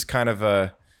 because this is kind of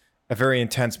a very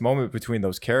intense moment between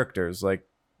those characters. Like,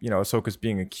 Ahsoka's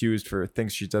being accused for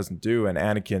things she doesn't do, and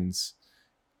Anakin's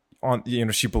he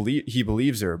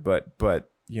believes her, but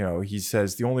he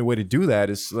says the only way to do that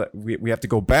is we have to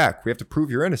go back. We have to prove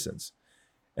your innocence.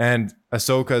 And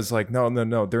Ahsoka's like, no,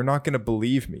 they're not going to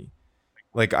believe me.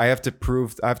 Like I have to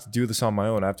do this on my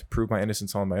own. I have to prove my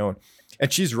innocence on my own.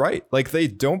 And she's right. Like they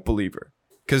don't believe her.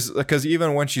 Because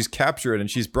even when she's captured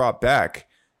and she's brought back,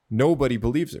 nobody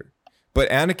believes her. But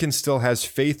Anakin still has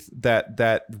faith that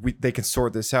they can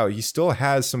sort this out. He still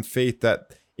has some faith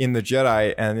that in the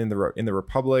Jedi and in the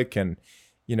Republic and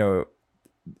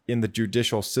in the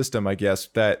judicial system, I guess,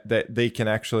 that they can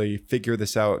actually figure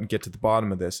this out and get to the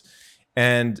bottom of this.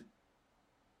 And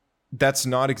that's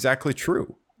not exactly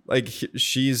true. like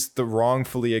she's the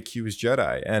wrongfully accused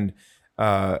Jedi, and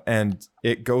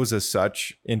it goes as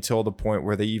such until the point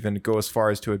where they even go as far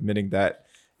as to admitting that,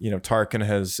 you know, Tarkin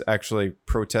has actually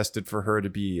protested for her to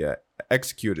be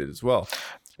executed as well.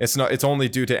 It's only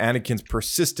due to Anakin's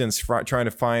persistence trying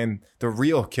to find the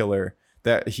real killer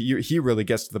that he really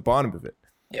gets to the bottom of it.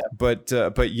 Yeah.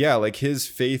 But yeah, like his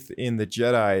faith in the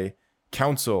Jedi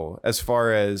Council, as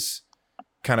far as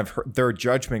kind of their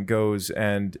judgment goes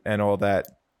and all that,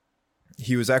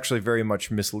 he was actually very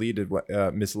much misled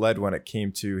when it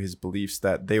came to his beliefs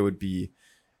that they would be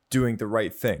doing the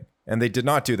right thing, and they did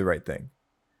not do the right thing.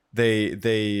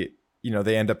 They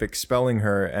end up expelling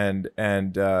her, and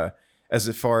they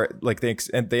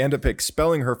end up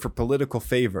expelling her for political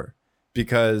favor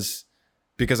because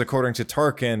according to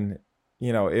Tarkin,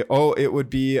 you know, it would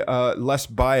be less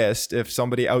biased if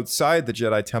somebody outside the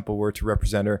Jedi Temple were to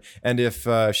represent her, and if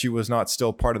she was not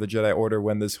still part of the Jedi Order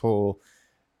when this whole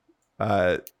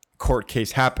court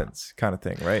case happens, kind of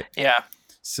thing, right? Yeah.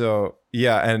 So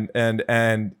yeah,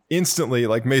 and instantly,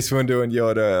 like Mace Windu and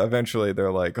Yoda, eventually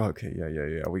they're like, okay,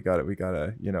 yeah, we got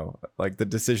it, you know, like the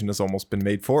decision has almost been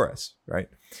made for us, right?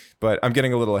 But I'm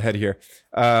getting a little ahead here.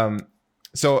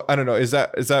 So I don't know, is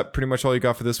that pretty much all you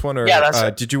got for this one, or yeah, that's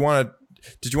it. Did you want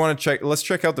to check? Let's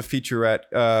check out the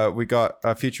featurette. We got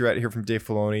a featurette here from Dave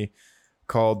Filoni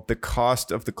called "The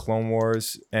Cost of the Clone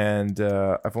Wars," and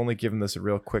I've only given this a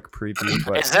real quick preview.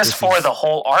 But is this for the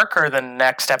whole arc or the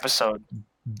next episode?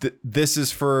 This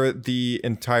is for the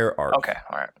entire arc. Okay,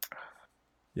 all right.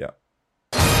 Yeah.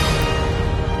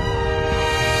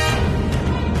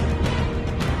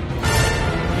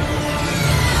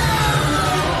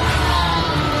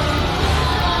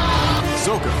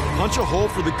 Ahsoka, punch a hole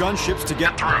for the gunships to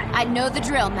get through. I know the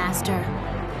drill, Master.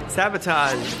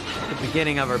 Sabotage the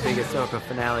beginning of our big Ahsoka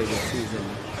finale this season.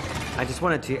 I just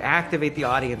wanted to activate the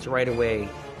audience right away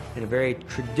in a very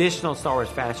traditional Star Wars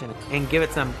fashion and give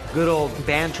it some good old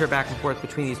banter back and forth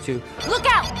between these two. Look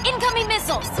out! Incoming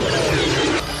missiles!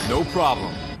 No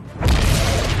problem.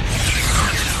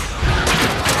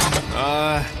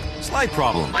 Slight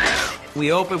problem.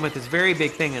 We opened with this very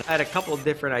big thing, and I had a couple of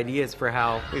different ideas for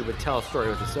how we would tell a story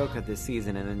with Ahsoka this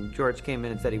season, and then George came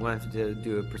in and said he wanted to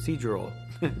do a procedural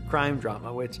crime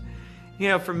drama, which, you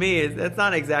know, for me, that's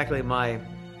not exactly my,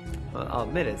 I'll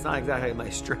admit it, it's not exactly my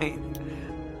strength.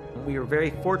 We were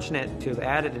very fortunate to have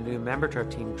added a new member to our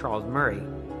team, Charles Murray,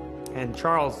 and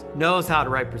Charles knows how to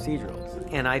write procedurals,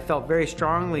 and I felt very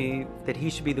strongly that he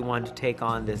should be the one to take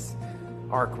on this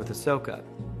arc with Ahsoka.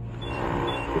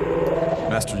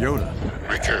 Master Yoda.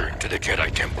 Return to the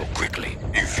Jedi Temple quickly.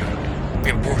 You should.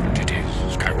 Important it is,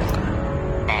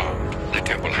 Skywalker. Bombed the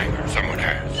temple hangar. Someone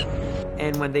has.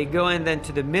 And when they go in then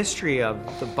to the mystery of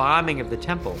the bombing of the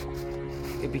temple,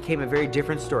 it became a very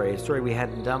different story, a story we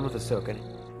hadn't done with Ahsoka,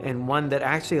 and one that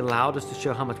actually allowed us to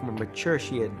show how much more mature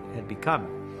she had become.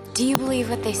 Do you believe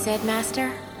what they said,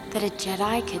 Master? That a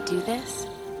Jedi could do this?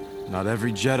 Not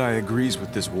every Jedi agrees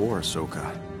with this war,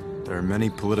 Ahsoka. There are many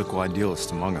political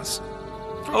idealists among us.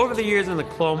 Over the years in the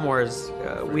Clone Wars,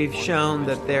 we've shown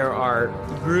that there are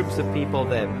groups of people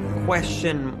that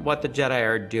question what the Jedi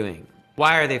are doing.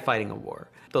 Why are they fighting a war?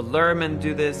 The Lurmen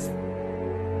do this.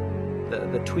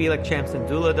 The Twi'lek Champ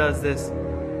Syndulla does this.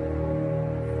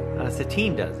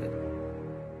 Satine does it.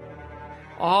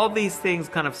 All these things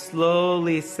kind of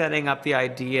slowly setting up the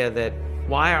idea that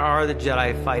why are the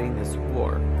Jedi fighting this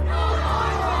war?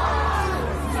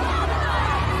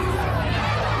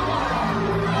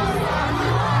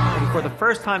 For the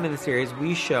first time in the series,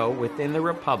 we show within the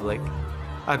Republic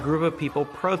a group of people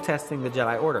protesting the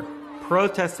Jedi Order,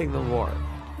 protesting the war.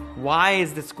 Why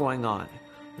is this going on?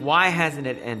 Why hasn't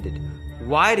it ended?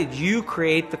 Why did you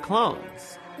create the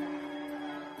clones?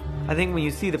 I think when you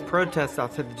see the protests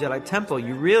outside the Jedi Temple,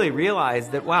 you really realize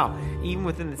that, wow, even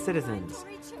within the citizens,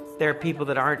 there are people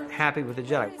that aren't happy with the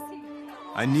Jedi.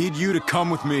 I need you to come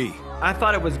with me. I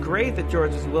thought it was great that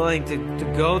George was willing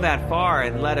to go that far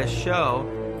and let us show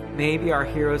maybe our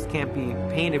heroes can't be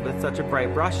painted with such a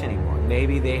bright brush anymore.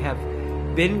 Maybe they have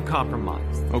been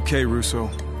compromised. Okay, Russo.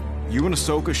 You and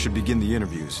Ahsoka should begin the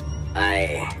interviews.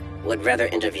 I would rather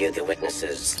interview the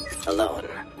witnesses alone.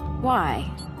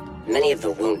 Why? Many of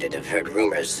the wounded have heard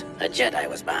rumors a Jedi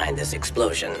was behind this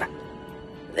explosion.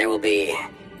 There will be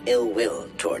ill will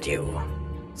toward you.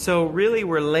 So really,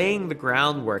 we're laying the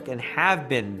groundwork, and have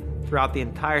been throughout the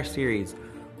entire series,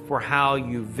 for how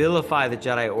you vilify the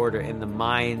Jedi Order in the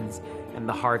minds and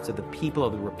the hearts of the people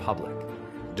of the Republic.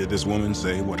 Did this woman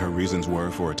say what her reasons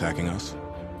were for attacking us?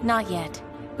 Not yet,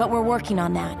 but we're working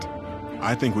on that.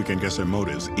 I think we can guess her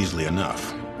motives easily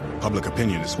enough. Public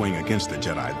opinion is swaying against the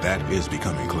Jedi. That is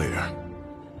becoming clear.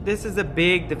 This is a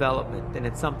big development, and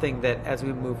it's something that as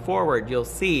we move forward, you'll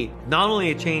see not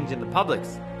only a change in the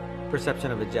public's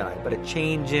perception of the Jedi, but a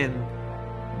change in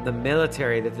the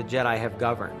military that the Jedi have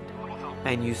governed.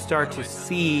 And you start to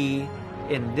see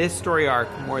in this story arc,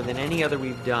 more than any other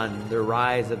we've done, the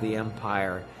rise of the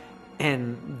Empire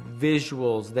and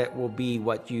visuals that will be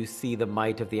what you see the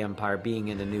might of the Empire being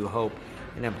in A New Hope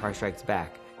and Empire Strikes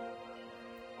Back.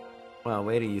 Well,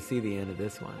 wait till you see the end of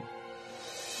this one.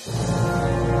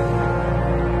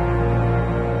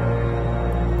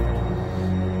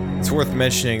 It's worth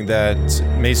mentioning that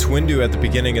Mace Windu at the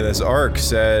beginning of this arc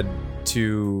said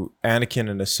to Anakin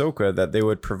and Ahsoka that they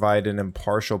would provide an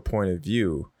impartial point of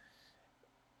view,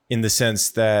 in the sense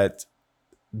that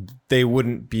they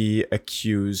wouldn't be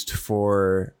accused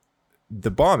for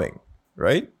the bombing,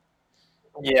 right?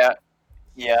 Yeah.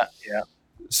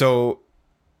 So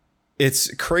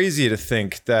it's crazy to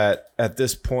think that at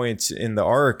this point in the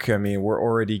arc, I mean, we're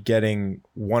already getting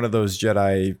one of those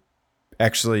Jedi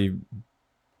actually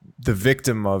the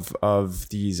victim of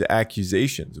these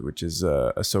accusations, which is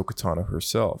Ahsoka Tano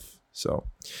herself. So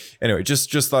anyway, just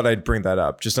thought I'd bring that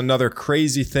up. Just another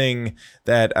crazy thing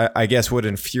that I guess would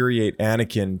infuriate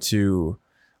Anakin to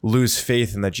lose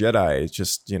faith in the Jedi.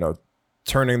 Just, you know,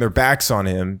 turning their backs on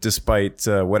him despite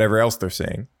whatever else they're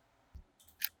saying.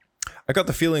 I got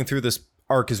the feeling through this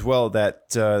arc as well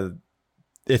that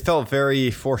it felt very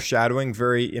foreshadowing,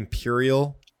 very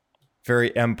Imperial,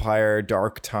 very Empire,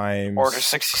 Dark Times. Order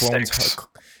 66.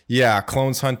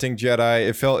 Clones hunting Jedi.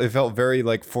 It felt very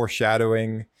like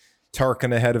foreshadowing.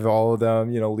 Tarkin ahead of all of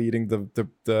them, you know, leading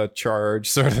the charge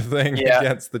sort of thing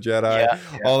against the Jedi,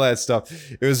 all that stuff.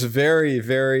 It was very,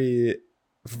 very,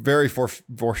 very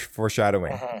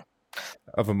foreshadowing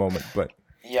of a moment, but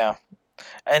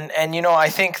and you know, I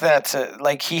think that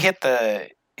like he hit the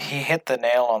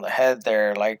nail on the head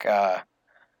there, like you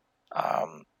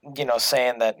know,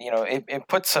 saying that, you know, it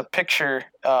puts a picture,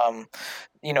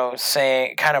 you know,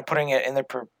 saying, kind of putting it in the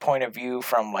point of view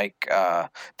from like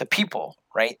the people,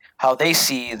 right? How they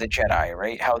see the Jedi,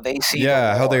 right? How they see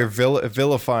how they're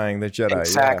vilifying the Jedi.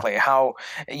 Exactly. How,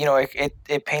 you know,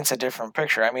 it paints a different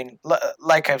picture. I mean,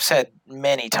 like I've said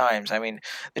many times, I mean,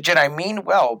 the Jedi mean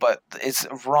well, but it's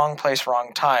wrong place,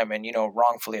 wrong time, and, you know,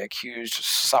 wrongfully accused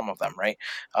some of them, right?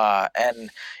 And,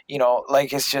 you know,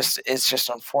 like it's just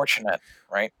unfortunate,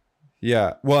 right?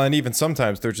 Yeah. Well, and even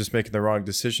sometimes they're just making the wrong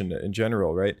decision in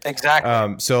general, right?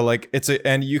 Exactly. So like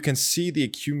and you can see the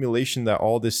accumulation that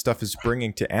all this stuff is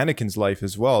bringing to Anakin's life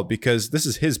as well, because this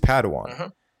is his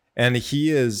Padawan, and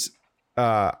he is,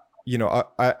 you know,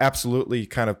 absolutely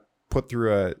kind of put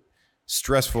through a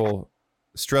stressful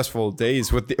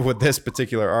days with this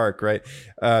particular arc, right?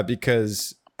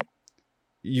 Because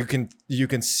you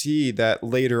can see that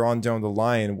later on down the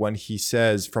line when he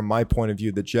says, from my point of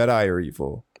view, the Jedi are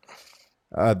evil.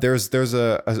 There's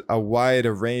a wide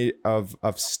array of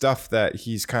stuff that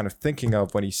he's kind of thinking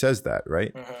of when he says that,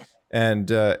 right? And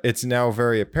it's now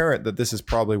very apparent that this is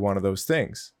probably one of those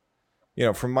things. You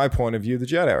know, from my point of view, the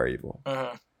Jedi are evil.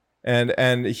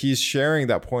 And he's sharing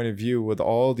that point of view with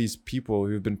all these people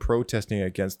who've been protesting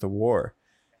against the war.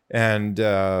 And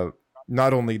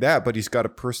not only that, but he's got a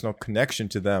personal connection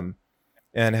to them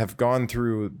and have gone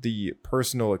through the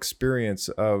personal experience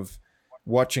of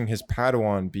watching his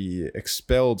Padawan be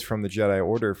expelled from the Jedi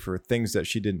Order for things that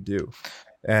she didn't do.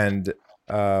 And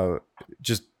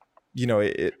just, you know,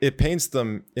 it paints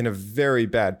them in a very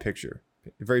bad picture,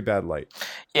 a very bad light.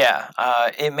 Yeah,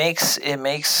 it makes it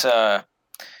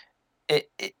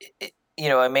you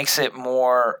know, it makes it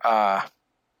more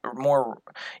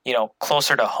you know,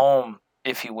 closer to home,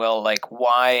 if you will, like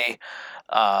why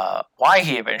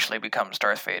he eventually becomes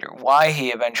Darth Vader, why he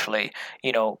eventually,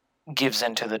 you know, gives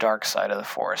into the dark side of the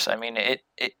Force. I mean,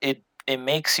 it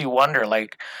makes you wonder,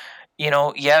 like, you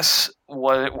know, yes,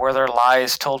 were there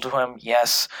lies told to him?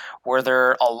 Yes. Were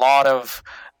there a lot of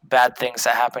bad things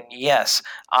that happened? Yes.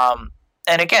 And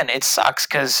again, it sucks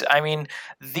because, I mean,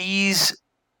 these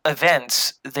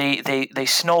events, they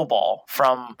snowball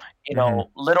from, you know,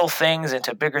 little things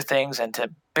into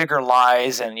bigger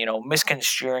lies, and, you know,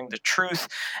 misconstruing the truth,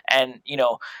 and, you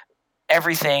know,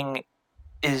 everything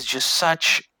is just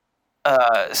such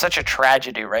a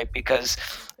tragedy, right? Because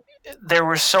there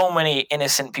were so many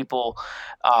innocent people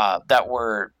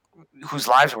whose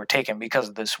lives were taken because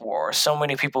of this war. So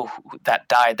many people that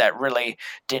died that really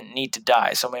didn't need to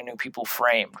die. So many people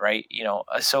framed, right? You know,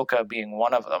 Ahsoka being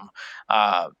one of them.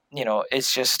 You know,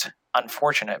 it's just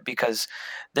unfortunate because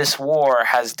this war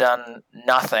has done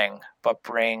nothing but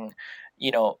bring, you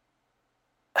know,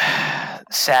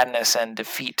 sadness and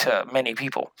defeat to many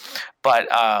people. But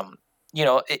you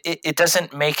know, it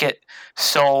doesn't make it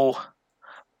so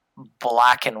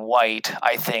black and white,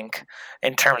 I think,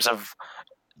 in terms of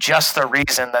just the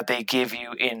reason that they give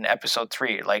you in episode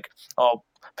 3. Like, oh,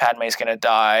 Padme's gonna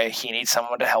die. He needs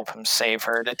someone to help him save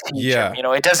her, to teach him. You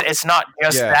know, it's not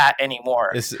just that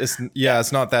anymore.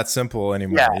 It's not that simple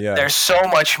anymore. Yeah. There's so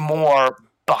much more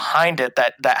behind it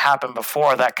that happened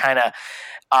before that kind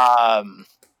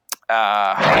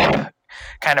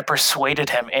of persuaded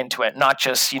him into it. Not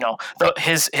just, you know,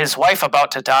 his wife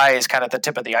about to die is kind of the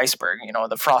tip of the iceberg, you know,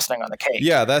 the frosting on the cake.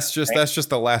 Yeah, that's just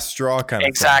the last straw kind of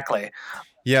exactly thing.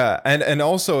 Yeah, and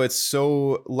also it's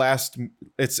such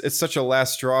a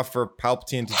last straw for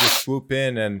Palpatine to just swoop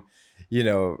in and, you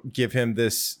know, give him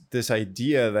this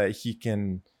idea that he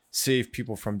can save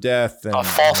people from death and a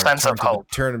false sense of hope.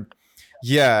 Turn him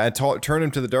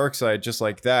to the dark side just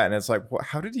like that. And it's like,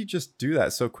 how did he just do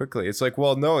that so quickly? It's like,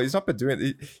 well, no, he's not been doing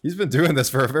it. He's been doing this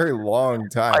for a very long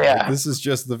time. Oh, yeah. Like, this is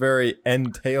just the very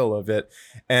end tail of it.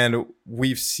 And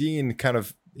we've seen kind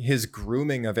of his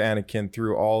grooming of Anakin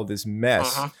through all this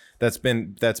mess that's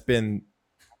been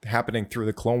happening through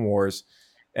the Clone Wars.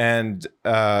 And,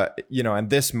 you know, and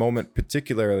this moment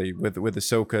particularly with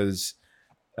Ahsoka's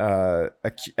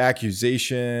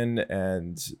accusation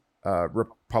and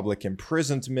Republic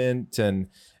imprisonment, and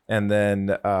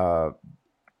then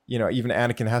you know, even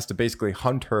Anakin has to basically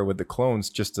hunt her with the clones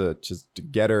just to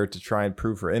get her to try and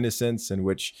prove her innocence, in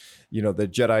which, you know, the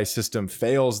Jedi system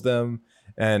fails them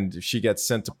and she gets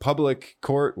sent to public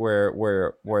court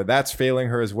where that's failing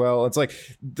her as well. It's like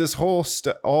this whole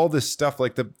all this stuff,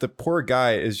 like the poor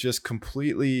guy is just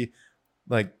completely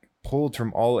like pulled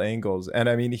from all angles. And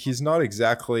I mean, he's not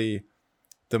exactly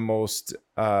the most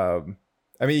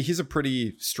I mean, he's a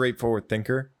pretty straightforward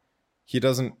thinker. He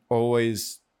doesn't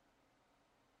always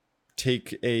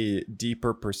take a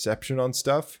deeper perception on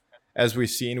stuff, as we've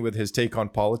seen with his take on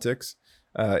politics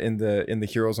in the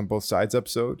Heroes on Both Sides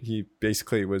episode. He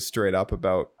basically was straight up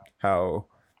about how,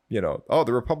 you know, oh,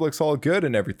 the Republic's all good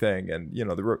and everything, and, you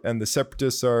know, the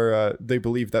Separatists are they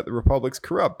believe that the Republic's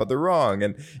corrupt, but they're wrong,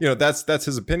 and, you know, that's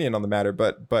his opinion on the matter.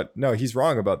 But no, he's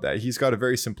wrong about that. He's got a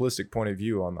very simplistic point of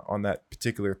view on that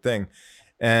particular thing.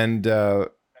 And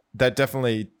that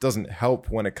definitely doesn't help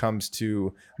when it comes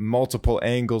to multiple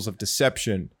angles of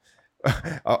deception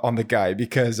on the guy,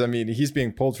 because I mean, he's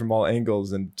being pulled from all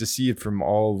angles and deceived from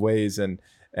all ways, and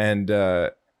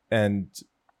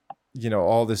you know,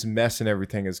 all this mess and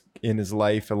everything is in his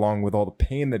life, along with all the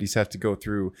pain that he's had to go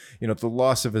through. You know, the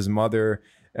loss of his mother,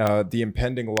 the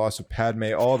impending loss of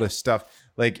Padme, all this stuff.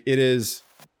 Like, it is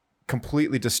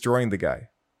completely destroying the guy.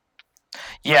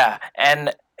 Yeah,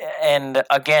 and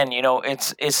again, you know,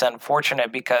 it's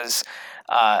unfortunate because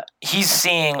he's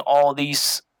seeing all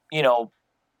these, you know,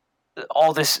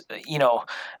 all this, you know,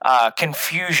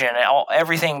 confusion,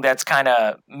 everything that's kind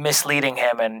of misleading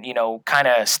him and, you know, kind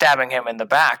of stabbing him in the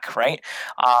back, right?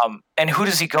 And who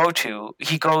does he go to?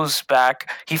 He falls back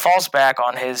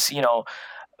on his, you know,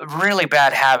 really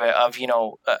bad habit of, you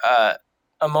know,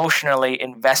 emotionally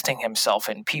investing himself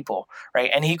in people, right?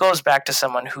 And he goes back to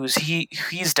someone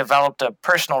he's developed a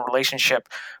personal relationship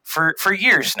for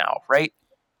years now, right?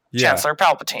 Yeah. Chancellor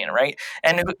Palpatine, right?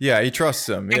 And he trusts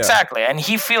him. Exactly. And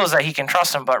he feels that he can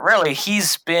trust him, but really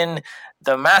he's been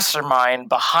the mastermind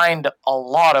behind a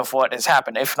lot of what has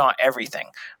happened, if not everything,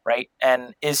 right?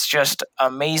 And it's just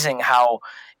amazing how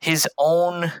his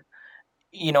own,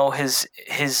 you know, his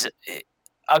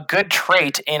a good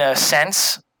trait in a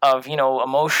sense of, you know,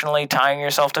 emotionally tying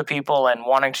yourself to people and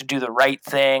wanting to do the right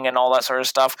thing and all that sort of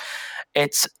stuff.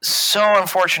 It's so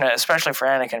unfortunate, especially for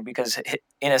Anakin, because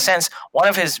in a sense, one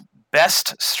of his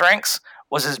best strengths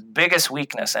was his biggest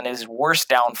weakness and his worst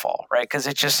downfall, right? Because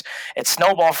it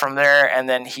snowballed from there, and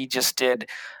then he just did.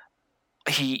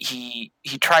 He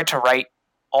tried to right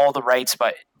all the rights,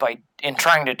 but in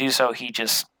trying to do so, he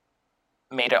just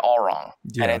made it all wrong,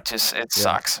 and it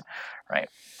sucks, right?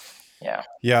 Yeah.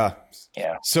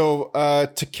 So,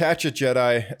 To Catch a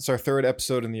Jedi, it's our third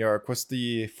episode in the arc. What's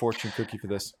the fortune cookie for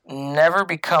this? Never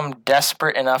become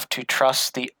desperate enough to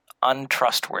trust the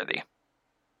untrustworthy.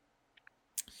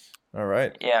 All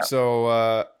right. Yeah.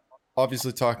 So,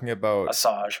 obviously talking about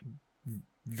Asajj.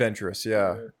 Ventress.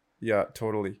 Yeah,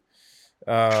 totally.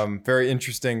 Very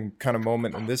interesting kind of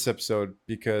moment in this episode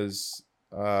because,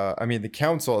 I mean, the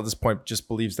council at this point just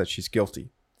believes that she's guilty,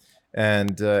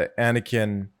 and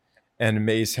Anakin and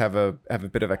Mace have a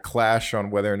bit of a clash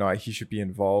on whether or not he should be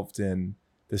involved in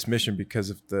this mission because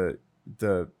of the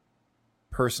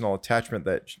personal attachment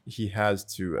that he has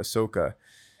to Ahsoka.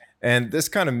 And this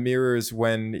kind of mirrors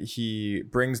when he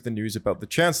brings the news about the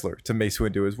Chancellor to Mace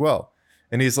Windu as well.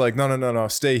 And he's like, no,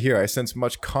 stay here. I sense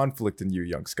much conflict in you,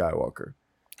 young Skywalker.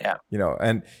 Yeah. You know,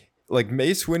 and like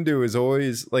Mace Windu is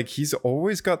always like, he's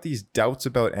always got these doubts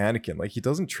about Anakin. Like, he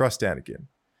doesn't trust Anakin.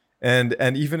 And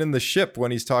even in the ship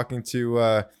when he's talking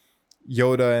to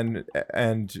Yoda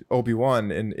and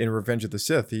Obi-Wan in Revenge of the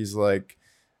Sith, he's like,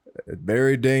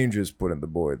 very dangerous putting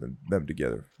them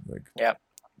together. Like, yeah,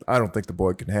 I don't think the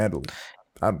boy can handle it.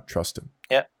 I don't trust him.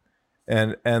 Yeah.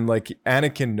 And like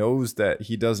Anakin knows that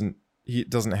he doesn't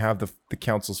have the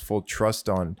council's full trust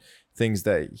on things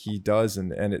that he does,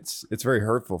 and it's very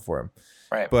hurtful for him.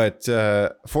 Right. But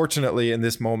fortunately, in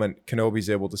this moment, Kenobi's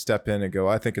able to step in and go,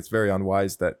 I think it's very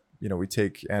unwise that, you know, we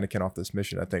take Anakin off this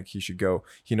mission. I think he should go.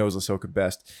 He knows Ahsoka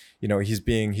best. You know, he's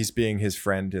being his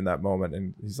friend in that moment,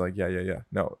 and he's like, yeah.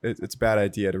 No, it's a bad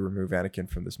idea to remove Anakin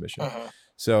from this mission.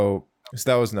 So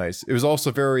that was nice. It was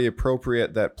also very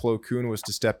appropriate that Plo Koon was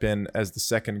to step in as the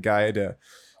second guy to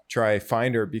try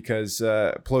find her, because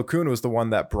Plo Koon was the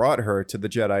one that brought her to the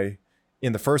Jedi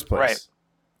in the first place.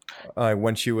 Right.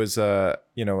 When she was, I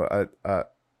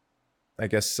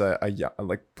guess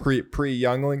like pre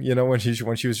youngling, you know, when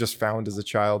she was just found as a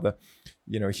child,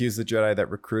 you know, he was the Jedi that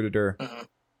recruited her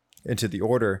into the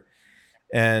Order,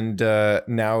 and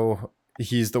now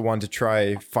he's the one to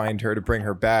try find her to bring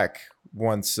her back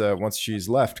once she's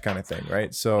left, kind of thing,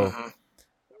 right? So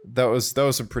that was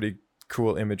some pretty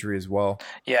cool imagery as well.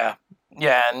 Yeah,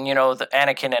 and you know, the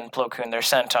Anakin and Plo Koon, they're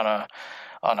sent on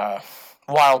a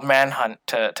wild manhunt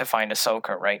to find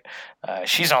Ahsoka, right?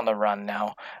 She's on the run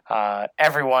now.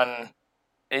 Everyone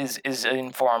is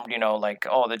informed, you know, like,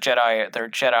 oh, their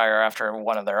Jedi are after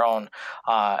one of their own,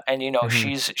 and you know,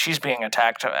 she's being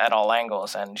attacked at all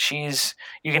angles, and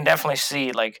you can definitely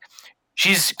see, like,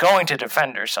 she's going to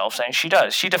defend herself, and she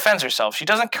does. She defends herself. She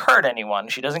doesn't hurt anyone.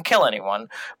 She doesn't kill anyone.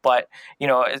 But you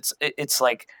know, it's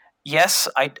like, yes,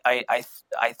 I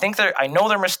think I know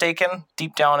they're mistaken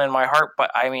deep down in my heart. But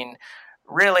I mean,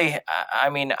 really,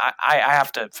 I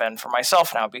have to fend for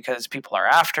myself now, because people are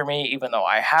after me, even though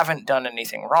I haven't done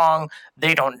anything wrong.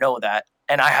 They don't know that,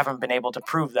 and I haven't been able to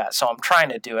prove that. So I'm trying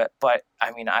to do it, but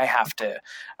I mean, I have to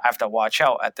watch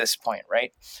out at this point,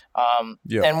 right?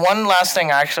 And one last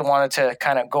thing, I actually wanted to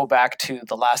kind of go back to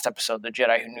the last episode, The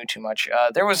Jedi Who Knew Too Much.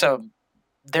 There was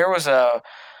a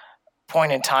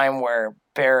point in time where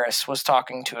Barriss was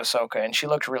talking to Ahsoka, and she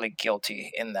looked really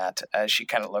guilty in that, as she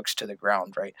kind of looks to the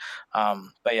ground, right?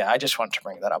 But yeah, I just wanted to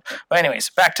bring that up. But anyways,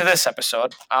 back to this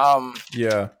episode.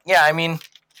 Yeah, I mean,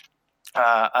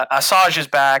 Asajj is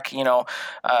back. You know,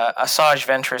 Asajj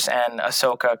Ventress and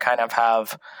Ahsoka kind of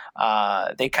have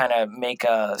they kind of make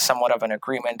a somewhat of an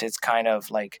agreement. It's kind of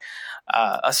like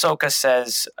Ahsoka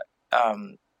says,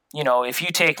 you know, if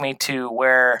you take me to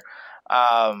where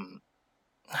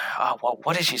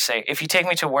what did she say? If you take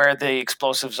me to where the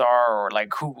explosives are, or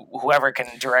like whoever can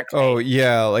direct me. Oh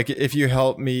yeah, like if you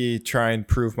help me try and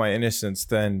prove my innocence,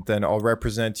 then I'll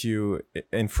represent you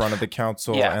in front of the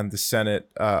council and the Senate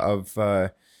of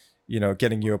you know,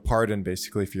 getting you a pardon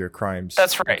basically for your crimes.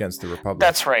 That's right. Against the Republic.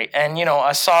 That's right. And you know,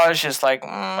 Asajj is like,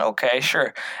 okay,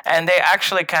 sure. And they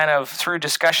actually kind of, through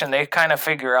discussion, they kind of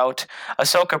figure out.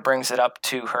 Ahsoka brings it up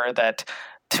to her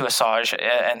to Asajj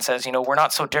and says, you know, we're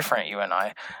not so different, you and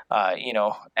I, you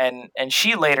know, and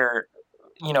she later,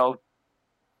 you know,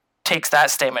 takes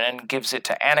that statement and gives it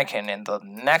to Anakin in the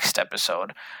next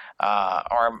episode. I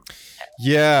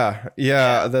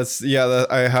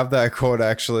have that quote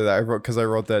actually that I wrote, because I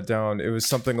wrote that down. It was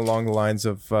something along the lines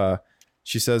of,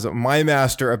 she says, "My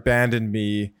master abandoned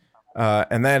me,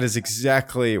 and that is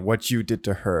exactly what you did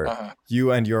to her.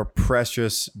 You and your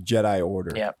precious Jedi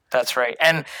Order." Yeah, that's right.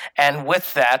 And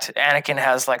with that, Anakin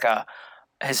has like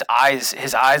his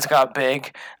eyes got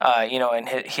big, you know, and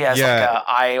he has like a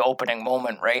eye-opening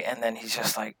moment, right? And then he's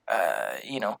just like,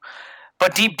 you know.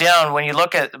 But deep down, when you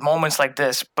look at moments like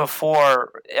this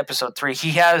before Episode 3,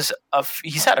 he's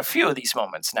had a few of these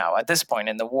moments now at this point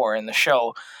in the war, in the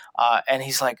show, and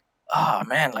he's like, oh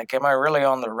man, like, am I really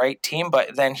on the right team?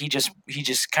 But then he just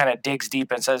kind of digs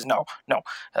deep and says, no,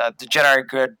 the Jedi are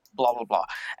good, blah blah blah.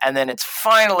 And then it's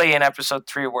finally in Episode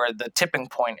 3 where the tipping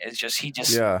point is just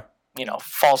you know,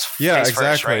 falls face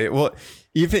first, right? Well,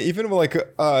 even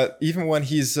when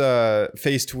he's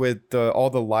faced with all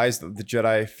the lies that the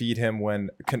Jedi feed him, when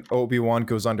Obi-Wan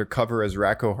goes undercover as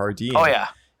Rako Hardeen. Oh yeah.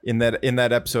 In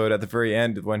that episode at the very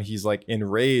end, when he's like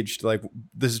enraged, like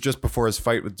this is just before his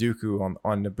fight with Dooku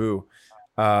on Naboo,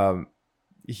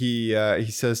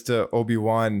 he says to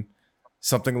Obi-Wan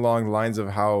something along the lines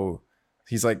of how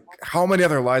he's like, how many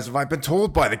other lies have I been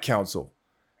told by the Council?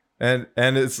 And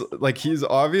it's like, he's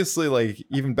obviously, like,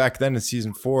 even back then in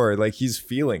season 4, like, he's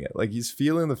feeling it. Like, he's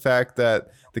feeling the fact that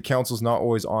the Council's not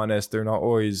always honest. They're not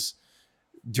always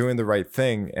doing the right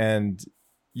thing. And,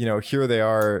 you know, here they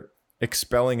are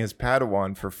expelling his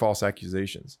Padawan for false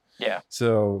accusations. Yeah.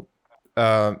 So,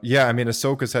 yeah, I mean,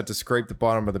 Ahsoka's had to scrape the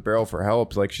bottom of the barrel for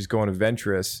help. Like, she's going to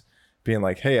Ventress, being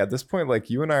like, hey, at this point, like,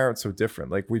 you and I aren't so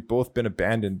different. Like, we've both been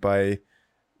abandoned by,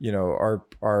 you know,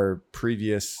 our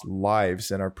previous lives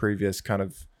and our previous kind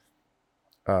of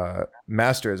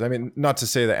masters. I mean, not to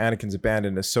say that Anakin's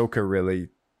abandoned Ahsoka, really,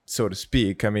 so to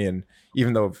speak. I mean,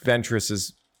 even though Ventress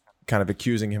is kind of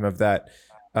accusing him of that,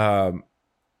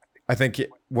 I think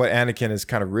what Anakin is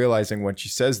kind of realizing when she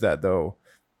says that, though,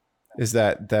 is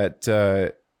that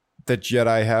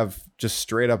Jedi have just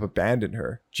straight up abandoned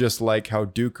her, just like how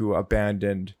Dooku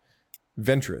abandoned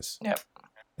Ventress. Yep.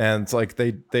 And it's like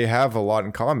they have a lot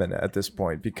in common at this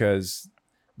point, because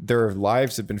their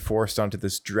lives have been forced onto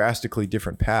this drastically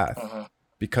different path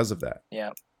because of that.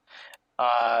 Yeah.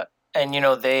 And, you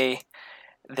know, they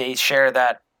share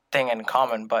that thing in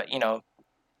common, but, you know,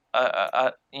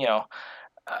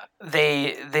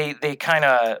 they kind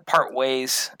of part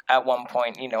ways at one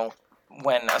point, you know,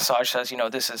 when Asajj says, you know,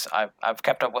 I've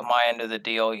kept up with my end of the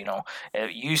deal, you know,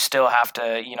 you still have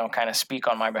to, you know, kind of speak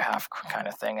on my behalf kind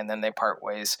of thing. And then they part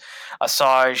ways.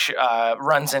 Asajj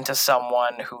runs into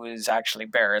someone who is actually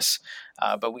Barriss,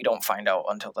 but we don't find out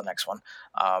until the next one.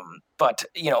 But,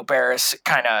 you know, Barriss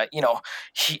kind of, you know,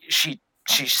 she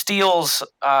steals,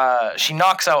 she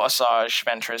knocks out Asajj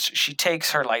Ventress. She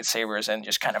takes her lightsabers and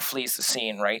just kind of flees the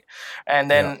scene, right? And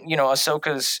then, you know,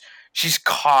 she's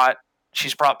caught.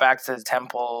 She's brought back to the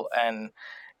temple and,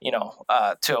 you know,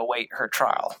 to await her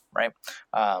trial, right?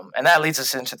 And that leads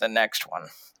us into the next one.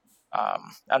 I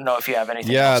don't know if you have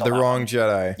anything else on The Wrong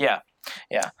Jedi. Yeah.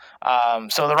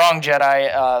 So The Wrong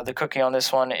Jedi, the cookie on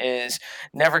this one is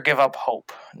never give up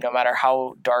hope, no matter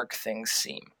how dark things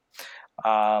seem.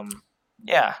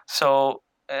 So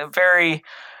very,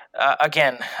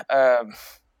 again,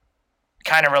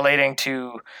 kind of relating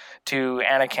to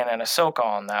Anakin and Ahsoka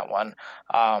on that one.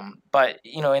 But,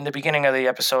 you know, in the beginning of the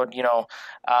episode, you know,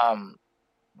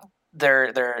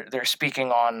 they're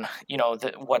speaking on, you know,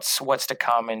 what's to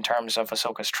come in terms of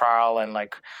Ahsoka's trial and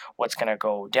like what's going to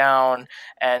go down.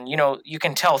 And, you know, you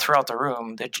can tell throughout the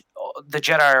room that the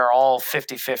Jedi are all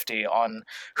 50-50 on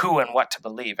who and what to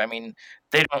believe. I mean,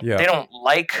 they don't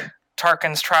like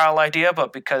Tarkin's trial idea,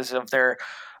 but because of their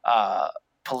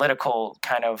political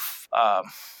kind of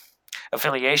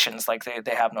affiliations, like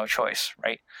they have no choice,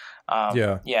 right?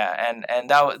 And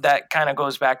that kind of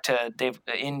goes back to Dave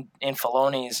in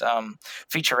Filoni's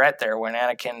featurette there, when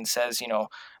Anakin says, you know,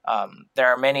 there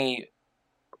are many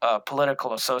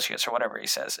political associates, or whatever he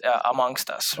says, amongst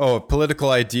us. Oh, political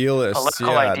idealists.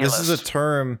 Idealist.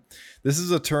 This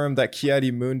is a term that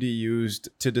Ki-Adi-Mundi used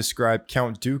to describe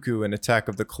Count Dooku in Attack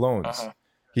of the Clones.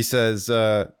 He says,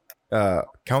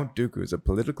 Count Dooku is a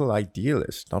political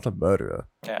idealist, not a murderer.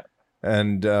 Yeah.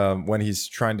 And when he's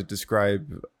trying to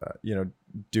describe, you know,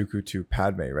 Dooku to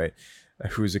Padme, right,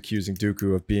 who's accusing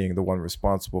Dooku of being the one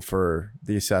responsible for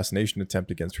the assassination attempt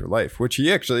against her life, which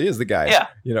he actually is the guy,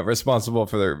 you know, responsible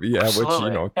for their, which, you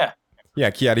know,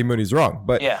 Ki-Adi-Mundi's wrong,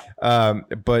 but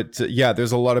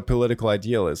there's a lot of political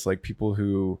idealists, like people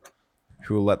who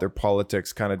let their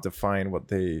politics kind of define what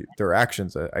their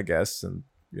actions, I guess, and,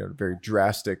 you know, very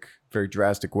drastic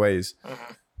ways.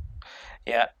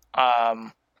 Yeah.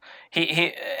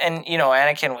 He and, you know,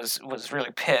 Anakin was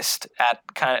really pissed at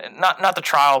kind of not the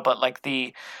trial, but like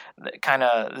the kind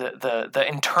of the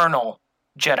internal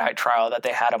Jedi trial that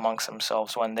they had amongst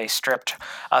themselves when they stripped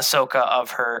Ahsoka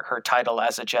of her title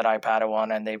as a Jedi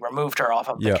Padawan and they removed her off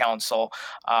of the council.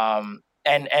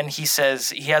 And he says,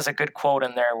 he has a good quote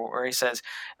in there where he says,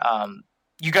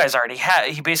 you guys already had,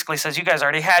 he basically says, you guys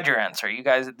already had your answer. You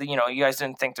guys, you know, you guys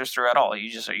didn't think this through at all.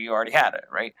 You already had it.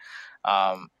 Right.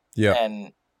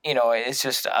 And, you know, it's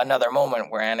just another moment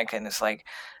where Anakin is like,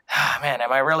 man,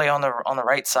 am I really on the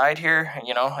right side here?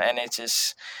 You know, and it's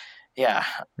just,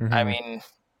 I mean,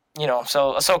 you know,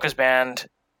 so Ahsoka's banned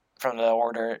from the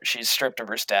Order. She's stripped of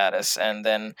her status. And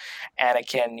then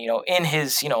Anakin, you know, in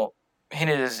his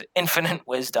infinite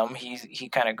wisdom, he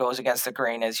kind of goes against the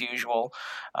grain as usual,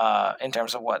 in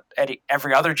terms of what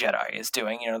every other Jedi is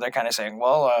doing. You know, they're kind of saying,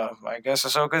 well, I guess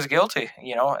Ahsoka's guilty,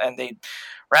 you know, and they,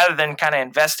 rather than kind of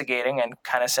investigating and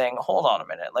kind of saying, hold on a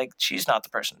minute, like, she's not the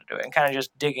person to do it, and kind of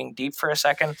just digging deep for a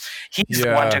second, he's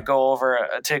the one to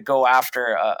go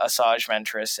after Asajj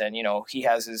Ventress. And, you know, he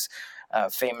has his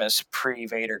famous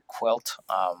pre-Vader quilt,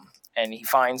 and he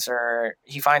finds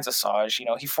Asajj, you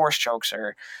know, he force chokes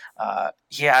her.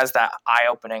 He has that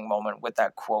eye-opening moment with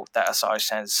that quote that Asajj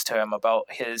says to him about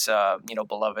his, you know,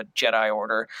 beloved Jedi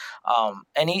Order.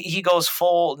 And he goes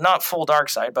not full dark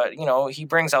side, but, you know, he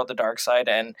brings out the dark side,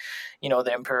 and, you know,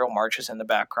 the Imperial March is in the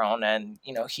background, and,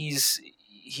 you know, he's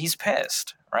he's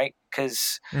pissed, right?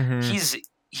 Because Mhm.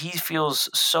 he feels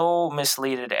so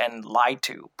misleaded and lied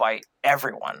to by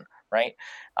everyone, right?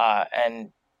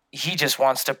 And he just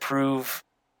wants to prove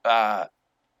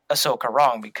Ahsoka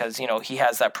wrong because, you know, he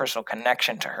has that personal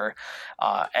connection to her,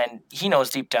 and he knows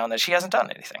deep down that she hasn't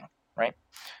done anything, right?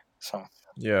 So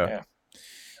Yeah,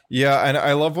 and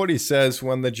I love what he says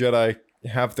when the Jedi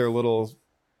have their little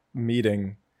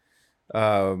meeting.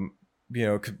 You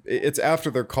know, it's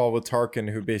after their call with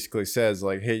Tarkin, who basically says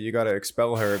like, "Hey, you got to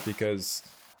expel her because,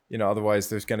 you know, otherwise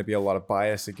there's going to be a lot of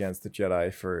bias against the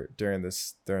Jedi during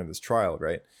this trial,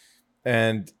 right?"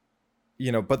 And you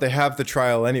know, but they have the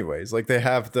trial anyways. Like they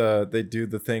do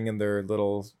the thing in their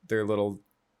little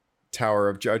Tower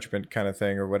of Judgment kind of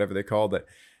thing or whatever they called it,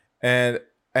 and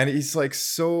he's like,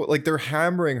 so like they're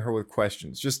hammering her with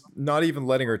questions, just not even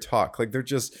letting her talk. Like they're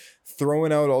just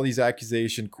throwing out all these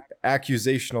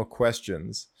accusational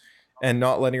questions and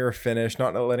not letting her finish,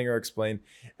 not letting her explain.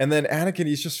 And then Anakin,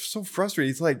 he's just so frustrated.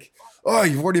 He's like, "Oh,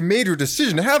 you've already made your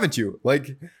decision, haven't you?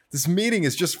 Like this meeting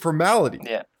is just formality.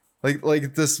 Yeah.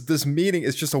 Like this meeting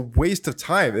is just a waste of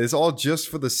time. It's all just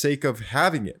for the sake of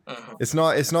having it. It's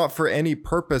not for any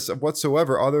purpose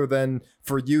whatsoever other than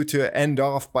for you to end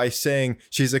off by saying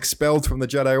she's expelled from the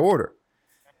Jedi Order."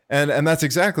 And that's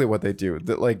exactly what they do.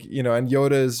 That, like, you know, and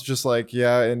Yoda is just like,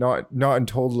 yeah, and not in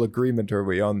total agreement are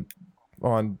we on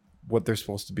what they're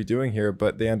supposed to be doing here,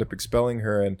 but they end up expelling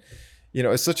her. And you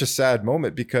know, it's such a sad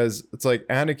moment because it's like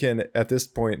Anakin at this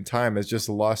point in time has just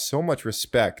lost so much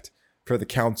respect for the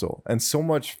council and so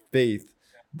much faith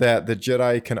that the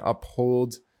Jedi can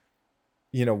uphold,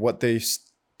 you know, what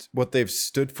they've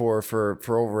stood for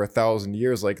over 1,000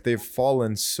 years. Like they've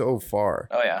fallen so far.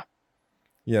 Oh yeah.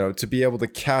 You know, to be able to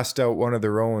cast out one of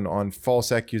their own on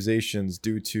false accusations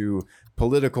due to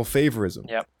political favorism.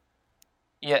 Yep.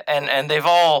 Yeah, and they've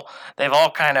all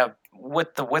kind of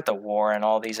with the war and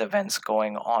all these events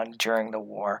going on during the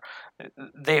war,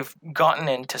 they've gotten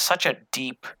into such a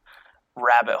deep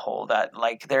rabbit hole that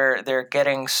like they're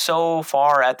getting so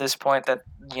far at this point that,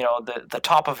 you know, the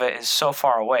top of it is so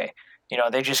far away. You know,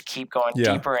 they just keep going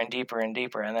deeper and deeper and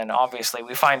deeper, and then obviously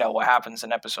we find out what happens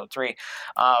in episode 3.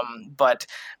 But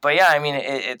yeah, I mean,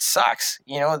 it sucks.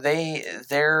 You know,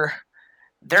 their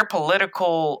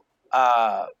political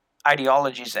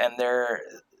ideologies and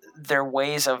their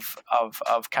ways of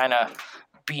kind of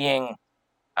being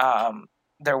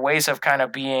their ways of kind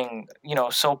of being, you know,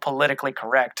 so politically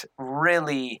correct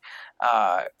really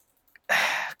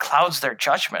clouds their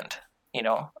judgment. You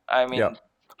know, I mean,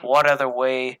 what other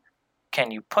way can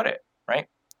you put it, right?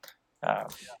 So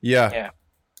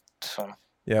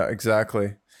yeah,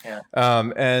 exactly. Yeah.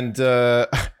 And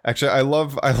actually, I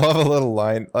love a little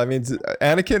line. I mean,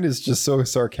 Anakin is just so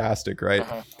sarcastic, right?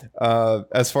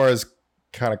 As far as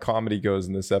kind of comedy goes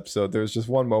in this episode, there's just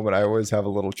one moment I always have a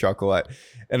little chuckle at,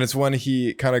 and it's when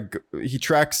he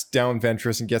tracks down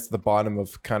Ventress and gets to the bottom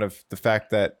of kind of the fact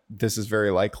that this is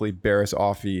very likely Barriss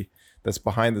Offee that's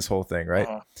behind this whole thing, right?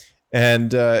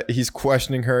 And he's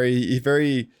questioning her. He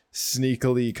very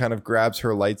sneakily kind of grabs her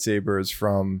lightsabers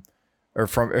from her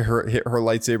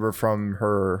lightsaber from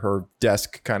her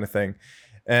desk kind of thing.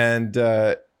 And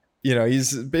you know,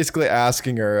 he's basically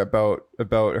asking her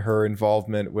about her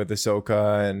involvement with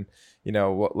Ahsoka and, you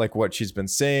know, what she's been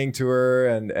saying to her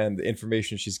and the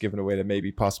information she's given away to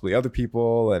maybe possibly other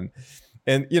people, and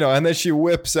you know, and then she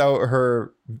whips out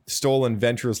her stolen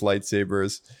Ventress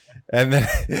lightsabers, and then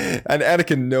and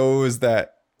Anakin knows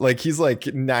that, like, he's like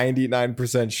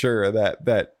 99% sure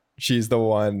that she's the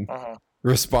one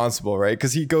responsible, right?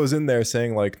 Because he goes in there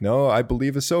saying like, no, I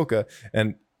believe Ahsoka,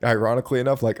 and ironically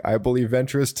enough, like, I believe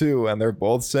Ventress too, and they're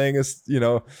both saying it's, you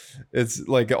know, it's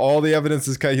like all the evidence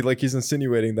is kind of like he's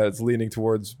insinuating that it's leaning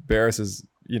towards Barriss's,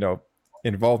 you know,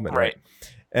 involvement, right?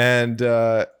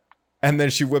 And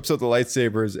then she whips out the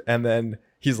lightsabers, and then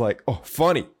he's like, oh,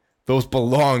 funny, those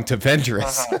belong to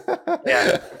Ventress.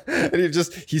 Yeah. And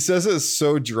he says it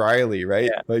so dryly, right?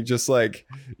 Yeah. Like, just like,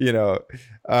 you know,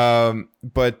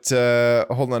 but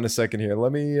hold on a second here.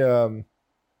 Let me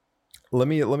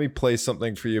play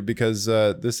something for you, because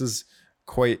this is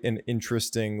quite an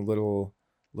interesting little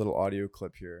audio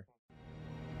clip here.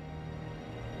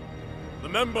 The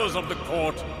members of the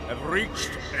court have reached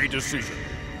a decision.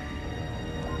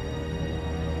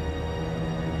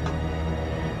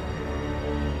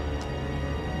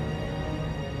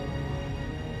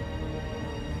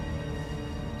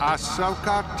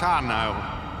 Ahsoka Tano,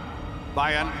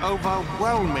 by an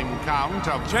overwhelming count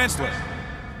of... Chancellor!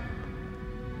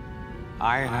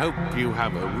 I hope you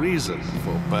have a reason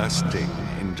for bursting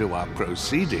into our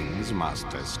proceedings,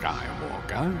 Master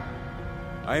Skywalker.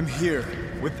 I am here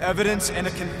with evidence and a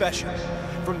confession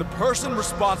from the person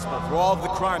responsible for all of the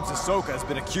crimes Ahsoka has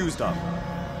been accused of.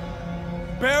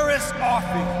 Barriss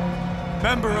Offee,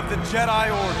 member of the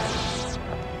Jedi Order,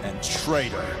 and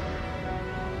traitor.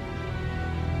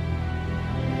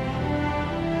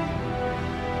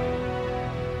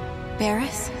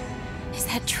 Barriss? Is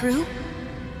that true?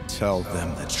 Tell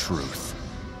them the truth.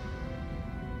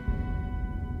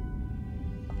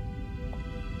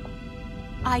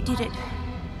 I did it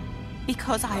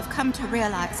because I have come to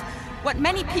realize what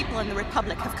many people in the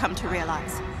Republic have come to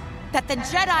realize. That the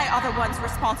Jedi are the ones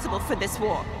responsible for this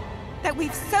war. That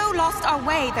we've so lost our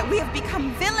way that we have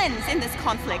become villains in this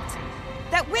conflict.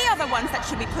 That we are the ones that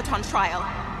should be put on trial.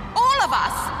 All of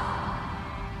us!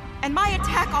 And my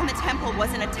attack on the temple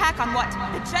was an attack on what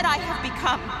the Jedi have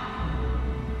become.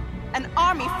 An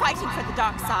army fighting for the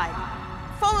dark side.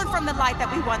 Fallen from the light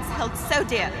that we once held so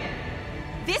dear.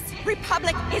 This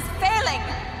Republic is failing!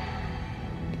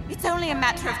 It's only a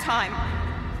matter of time.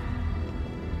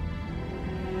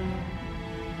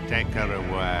 Take her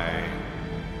away.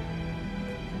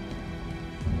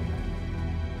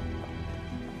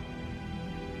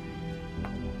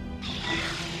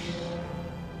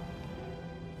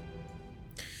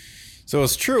 So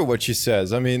it's true what she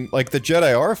says. I mean, like, the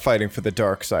Jedi are fighting for the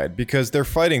dark side because they're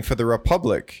fighting for the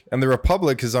Republic, and the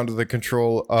Republic is under the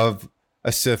control of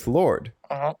a Sith Lord,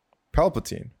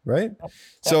 Palpatine, right? Yeah.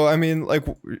 So, I mean, like,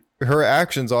 her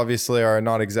actions obviously are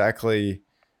not exactly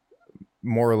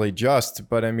morally just,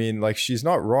 but I mean, like, she's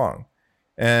not wrong,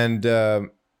 and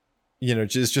you know,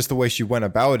 just the way she went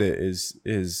about it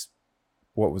is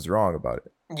what was wrong about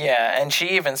it. Yeah, and she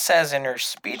even says in her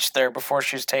speech there before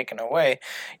she's taken away,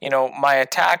 you know, my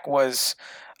attack was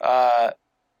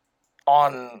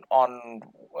on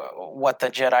what the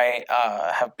Jedi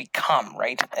have become,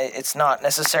 right? It's not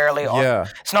necessarily on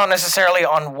it's not necessarily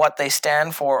on what they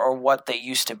stand for or what they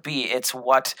used to be. It's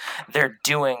what they're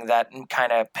doing that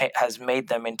kind of has made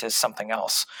them into something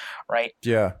else, right?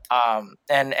 Yeah.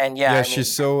 And I mean,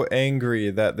 she's so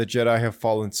angry that the Jedi have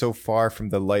fallen so far from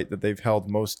the light that they've held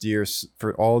most dear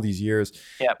for all these years.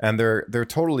 Yeah. And they're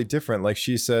totally different. Like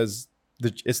she says,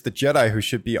 it's the Jedi who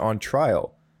should be on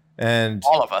trial, and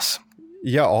all of us.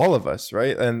 Yeah, all of us,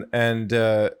 right? And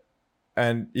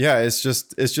yeah, it's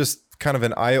just kind of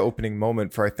an eye-opening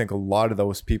moment for, I think, a lot of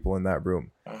those people in that room.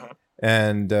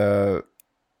 And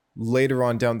later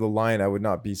on down the line, I would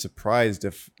not be surprised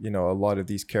if, you know, a lot of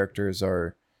these characters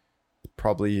are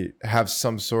probably have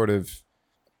some sort of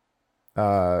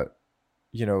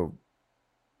you know,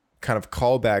 kind of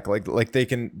callback, like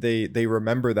they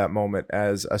remember that moment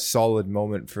as a solid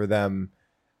moment for them,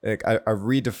 like a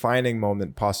redefining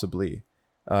moment possibly.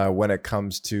 When it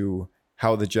comes to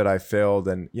how the Jedi failed,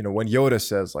 and you know, when Yoda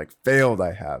says like "failed,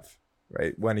 I have,"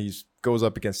 right? When he goes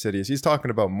up against Sidious, he's talking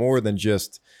about more than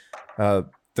just the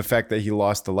fact that he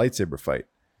lost the lightsaber fight.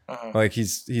 Like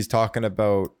he's talking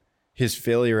about his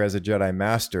failure as a Jedi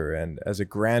Master and as a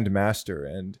Grand Master,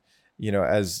 and you know,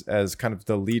 as kind of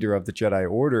the leader of the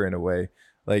Jedi Order in a way.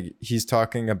 Like he's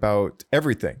talking about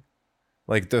everything,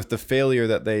 like the failure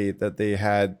that they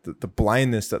had, the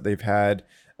blindness that they've had.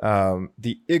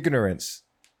 The ignorance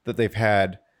that they've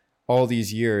had all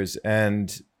these years,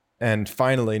 and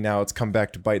finally now it's come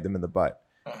back to bite them in the butt.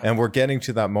 And we're getting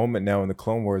to that moment now in the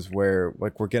Clone Wars where,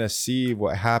 like, we're gonna see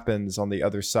what happens on the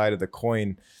other side of the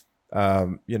coin.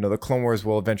 You know, the Clone Wars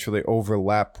will eventually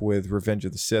overlap with Revenge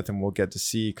of the Sith, and we'll get to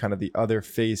see kind of the other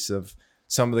face of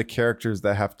some of the characters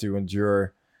that have to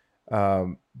endure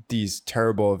these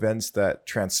terrible events that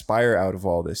transpire out of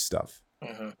all this stuff.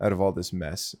 Out of all this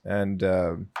mess, and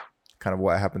kind of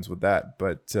what happens with that.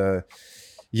 But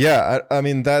yeah, I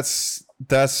mean, that's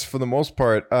for the most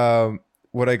part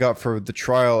what I got for the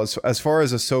trial. As far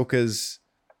as Ahsoka's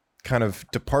kind of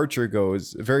departure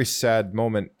goes, a very sad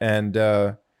moment, and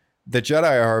the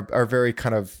Jedi are very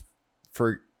kind of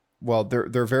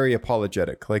they're very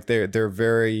apologetic. Like they're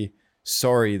very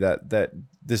sorry that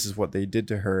this is what they did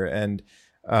to her, and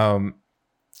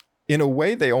in a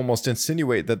way, they almost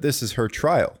insinuate that this is her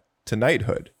trial to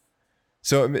knighthood.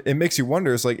 So it makes you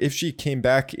wonder, it's like, if she came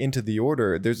back into the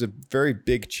Order, there's a very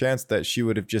big chance that she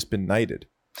would have just been knighted,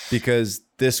 because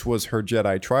this was her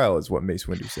Jedi trial, is what Mace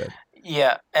Windu said.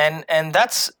 Yeah, and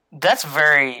that's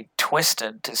very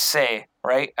twisted to say,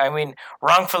 right? I mean,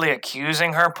 wrongfully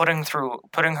accusing her, putting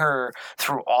her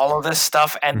through all of this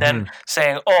stuff, and then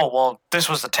saying, "Oh, well, this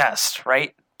was the test,"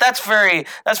 right? That's very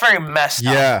messed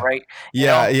up, right?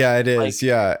 Yeah, it is.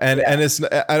 Like, and it's,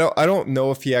 I don't know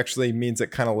if he actually means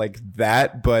it kind of like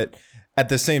that, but at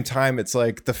the same time, it's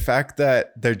like the fact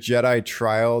that their Jedi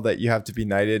trial, that you have to be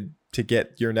knighted to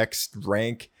get your next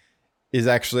rank, is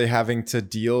actually having to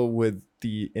deal with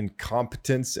the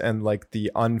incompetence and like the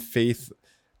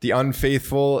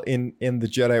unfaithful in the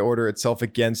Jedi Order itself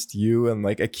against you, and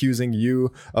like accusing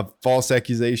you of false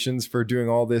accusations for doing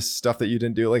all this stuff that you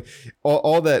didn't do, like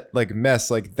all that like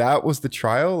mess, like that was the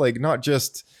trial. Like not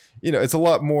just, it's a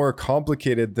lot more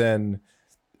complicated than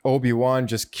Obi-Wan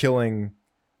just killing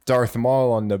Darth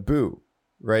Maul on Naboo,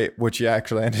 right? Which he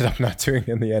actually ended up not doing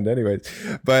in the end anyways.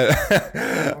 But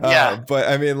but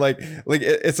I mean like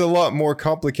it's a lot more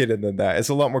complicated than that. It's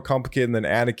a lot more complicated than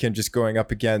Anakin just going up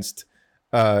against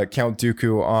Count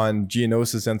Dooku on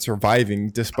Geonosis and surviving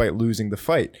despite losing the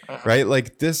fight, right?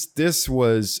 Like this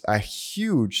was a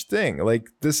huge thing. Like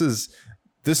this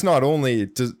not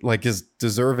only is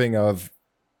deserving of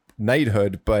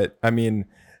knighthood, but I mean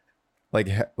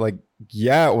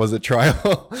yeah, it was a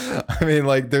trial. I mean,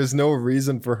 like there's no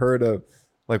reason for her to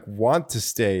like want to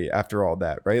stay after all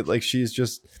that, right? Like she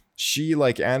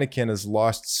like Anakin has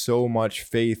lost so much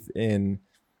faith in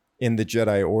the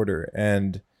Jedi Order,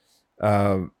 and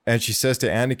she says to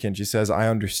Anakin, she says, I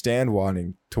understand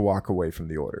wanting to walk away from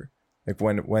the Order. Like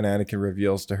when Anakin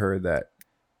reveals to her that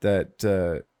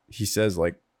he says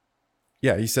like,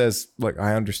 yeah, he says like,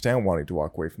 I understand wanting to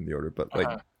walk away from the Order, but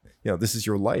like, this is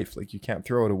your life. Like you can't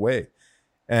throw it away.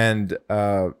 And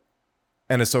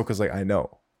Ahsoka's like, I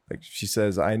know. Like she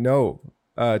says, I know.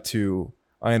 I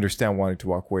understand wanting to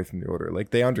walk away from the Order. Like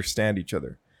they understand each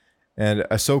other. And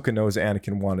Ahsoka knows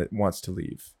Anakin wants to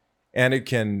leave.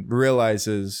 Anakin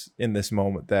realizes in this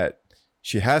moment that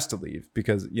she has to leave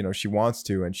because she wants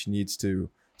to, and she needs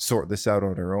to sort this out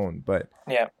on her own. But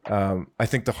I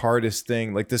think the hardest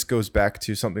thing, like this goes back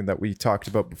to something that we talked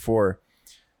about before.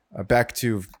 Back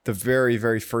to the very,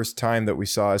 very first time that we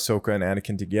saw Ahsoka and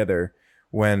Anakin together,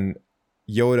 when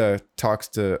Yoda talks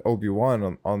to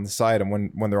Obi-Wan on the side, and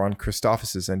when they're on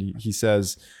Christophsis, and he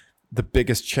says the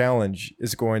biggest challenge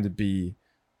is going to be,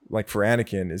 like for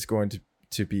Anakin, is going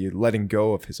to be letting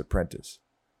go of his apprentice.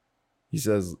 He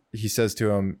says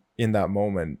to him in that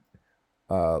moment,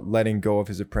 letting go of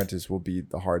his apprentice will be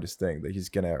the hardest thing that he's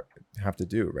gonna have to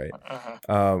do, right?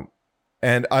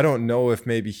 And I don't know if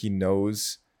maybe he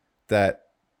knows that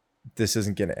this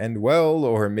isn't going to end well,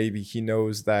 or maybe he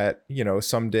knows that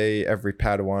someday every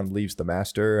Padawan leaves the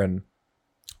master and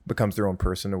becomes their own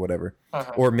person or whatever.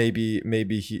 Or maybe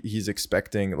he's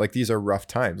expecting, like, these are rough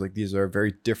times, like these are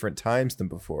very different times than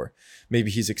before. Maybe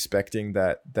he's expecting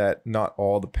that not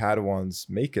all the Padawans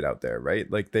make it out there, right?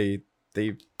 Like they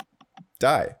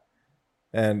die.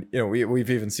 And we've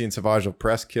even seen Savage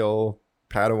Opress kill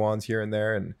Padawans here and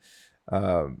there,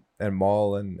 and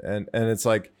Maul, and it's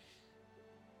like,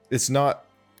 it's not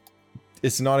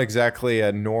exactly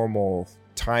a normal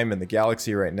time in the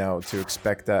galaxy right now to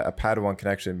expect that a Padawan can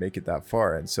actually make it that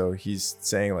far. And so he's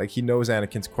saying, like, he knows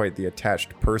Anakin's quite the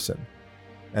attached person,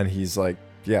 and he's like,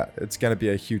 yeah, it's gonna be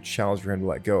a huge challenge for him to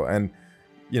let go. And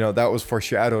that was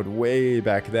foreshadowed way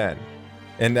back then,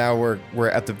 and now we're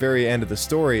at the very end of the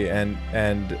story, and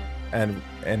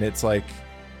it's like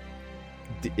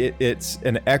it's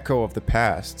an echo of the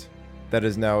past that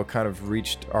has now kind of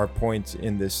reached our point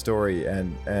in this story,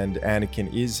 and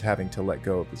Anakin is having to let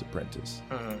go of his apprentice.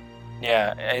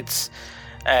 Yeah,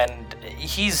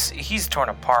 he's torn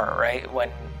apart, right?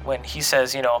 When he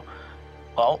says,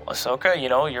 well,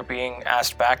 Ahsoka, you're being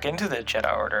asked back into the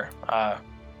Jedi Order.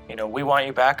 We want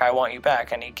you back. I want you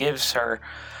back. And he gives her,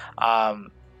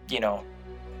 her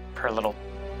little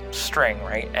string,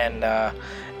 right? And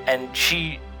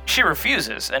she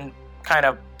refuses and kind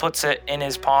of puts it in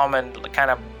his palm and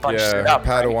kind of bunches it up.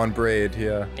 Padawan right? braid,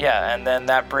 Yeah, and then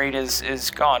that braid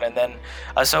is gone. And then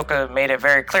Ahsoka made it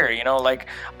very clear, like,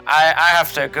 I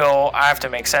have to go, I have to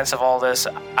make sense of all this.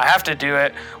 I have to do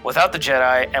it without the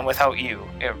Jedi and without you,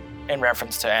 in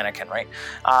reference to Anakin, right?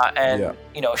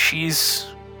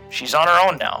 She's on her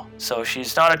own now. So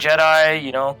she's not a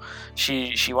Jedi,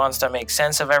 she wants to make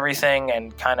sense of everything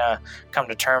and kind of come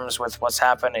to terms with what's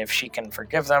happened, if she can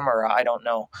forgive them, or I don't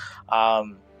know.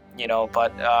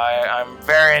 But I'm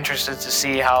very interested to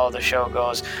see how the show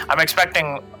goes. I'm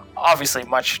expecting, obviously,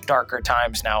 much darker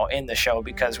times now in the show,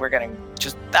 because we're getting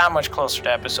just that much closer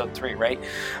to episode 3, right?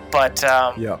 But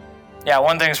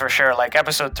one thing's for sure, like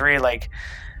episode 3, like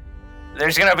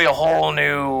there's gonna be a whole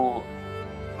new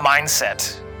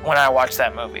mindset when I watch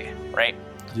that movie, right?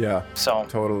 Yeah. So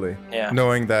totally. Yeah.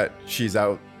 Knowing that she's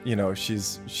out,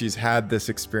 she's had this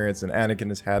experience, and Anakin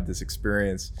has had this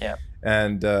experience. Yeah.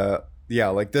 And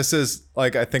like this is,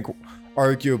 like, I think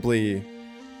arguably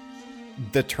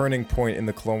the turning point in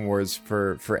the Clone Wars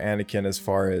for Anakin, as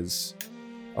far as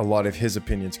a lot of his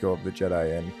opinions go of the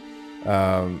Jedi.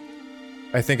 And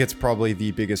I think it's probably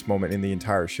the biggest moment in the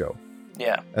entire show.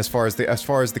 Yeah. As far as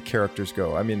the characters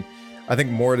go, I mean, I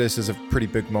think Mortis is a pretty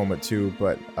big moment too,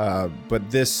 but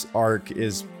this arc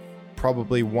is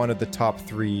probably one of the top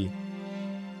 3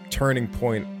 turning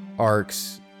point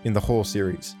arcs in the whole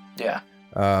series. Yeah.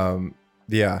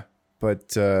 Yeah,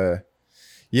 but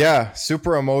yeah,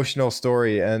 super emotional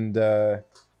story, and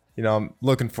I'm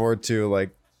looking forward to like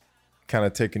kind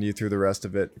of taking you through the rest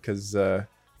of it, because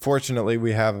fortunately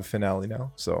we have a finale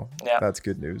now, so that's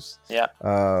good news. Yeah.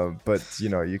 But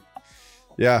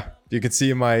you could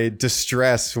see my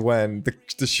distress when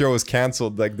the show was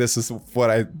canceled. Like, this is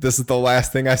the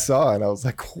last thing I saw, and I was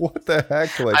like, what the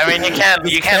heck? Like, I mean, you can't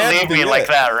leave me like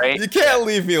that, right? You can't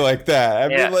leave me like that. I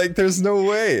mean, like, there's no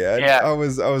way. I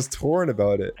was torn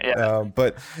about it. Yeah.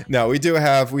 But no, we do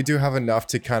have enough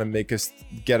to kind of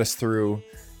get us through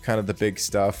kind of the big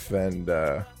stuff, and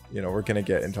we're gonna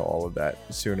get into all of that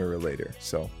sooner or later.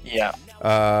 So yeah.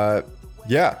 How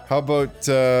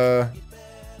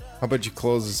about you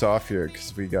close us off here,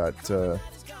 because we got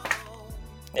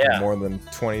more than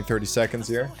 20-30 seconds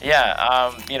here.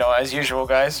 Yeah. As usual,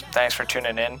 guys, thanks for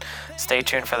tuning in. Stay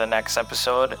tuned for the next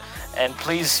episode, and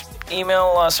please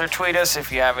email us or tweet us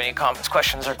if you have any comments,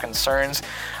 questions, or concerns.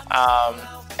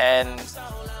 And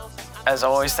as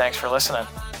always, thanks for listening.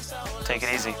 Take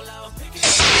it easy.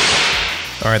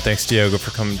 All right, thanks, Diego,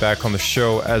 for coming back on the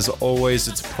show. As always,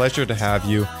 it's a pleasure to have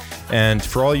you. And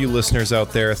for all you listeners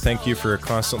out there, thank you for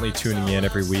constantly tuning in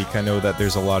every week. I know that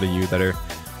there's a lot of you that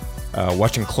are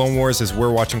watching Clone Wars as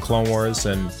we're watching Clone Wars,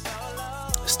 and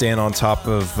staying on top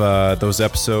of those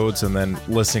episodes, and then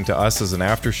listening to us as an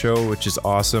after show, which is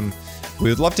awesome. We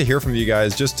would love to hear from you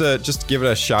guys. Just give it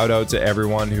a shout out to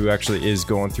everyone who actually is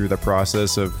going through the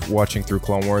process of watching through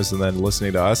Clone Wars and then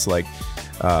listening to us. Like,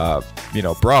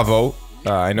 bravo.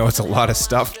 I know it's a lot of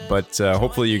stuff, but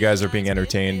hopefully you guys are being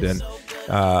entertained. And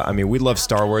we love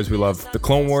Star Wars. We love the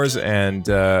Clone Wars, and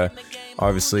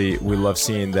obviously we love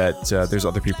seeing that there's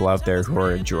other people out there who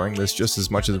are enjoying this just as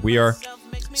much as we are.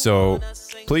 So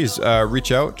please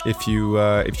reach out if you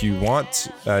want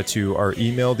to our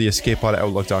email,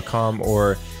 theescapepod@outlook.com,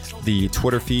 or the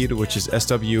Twitter feed, which is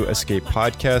SW Escape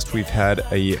Podcast. We've had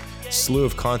a slew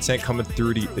of content coming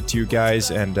through to you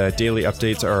guys, and daily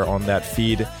updates are on that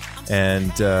feed. And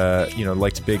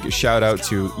like to big shout out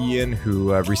to Ian,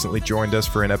 who recently joined us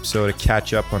for an episode to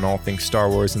catch up on all things Star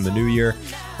Wars in the new year.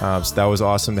 So that was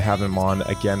awesome to have him on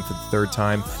again for the 3rd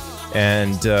time.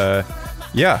 And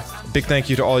big thank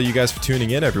you to all you guys for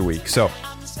tuning in every week. So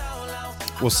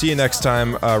we'll see you next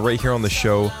time right here on the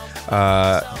show.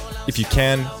 If you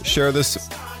can, share this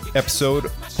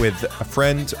episode with a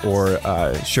friend, or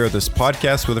share this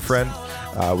podcast with a friend.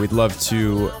 We'd love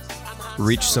to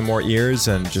reach some more ears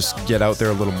and just get out there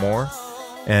a little more.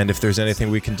 And if there's anything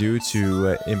we can do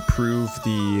to improve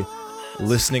the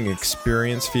listening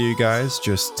experience for you guys,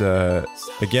 just send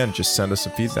us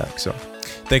some feedback. So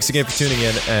thanks again for tuning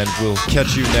in, and we'll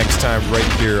catch you next time right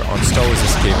here on Star Wars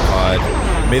Escape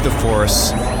Pod. May the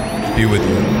Force be with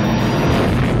you.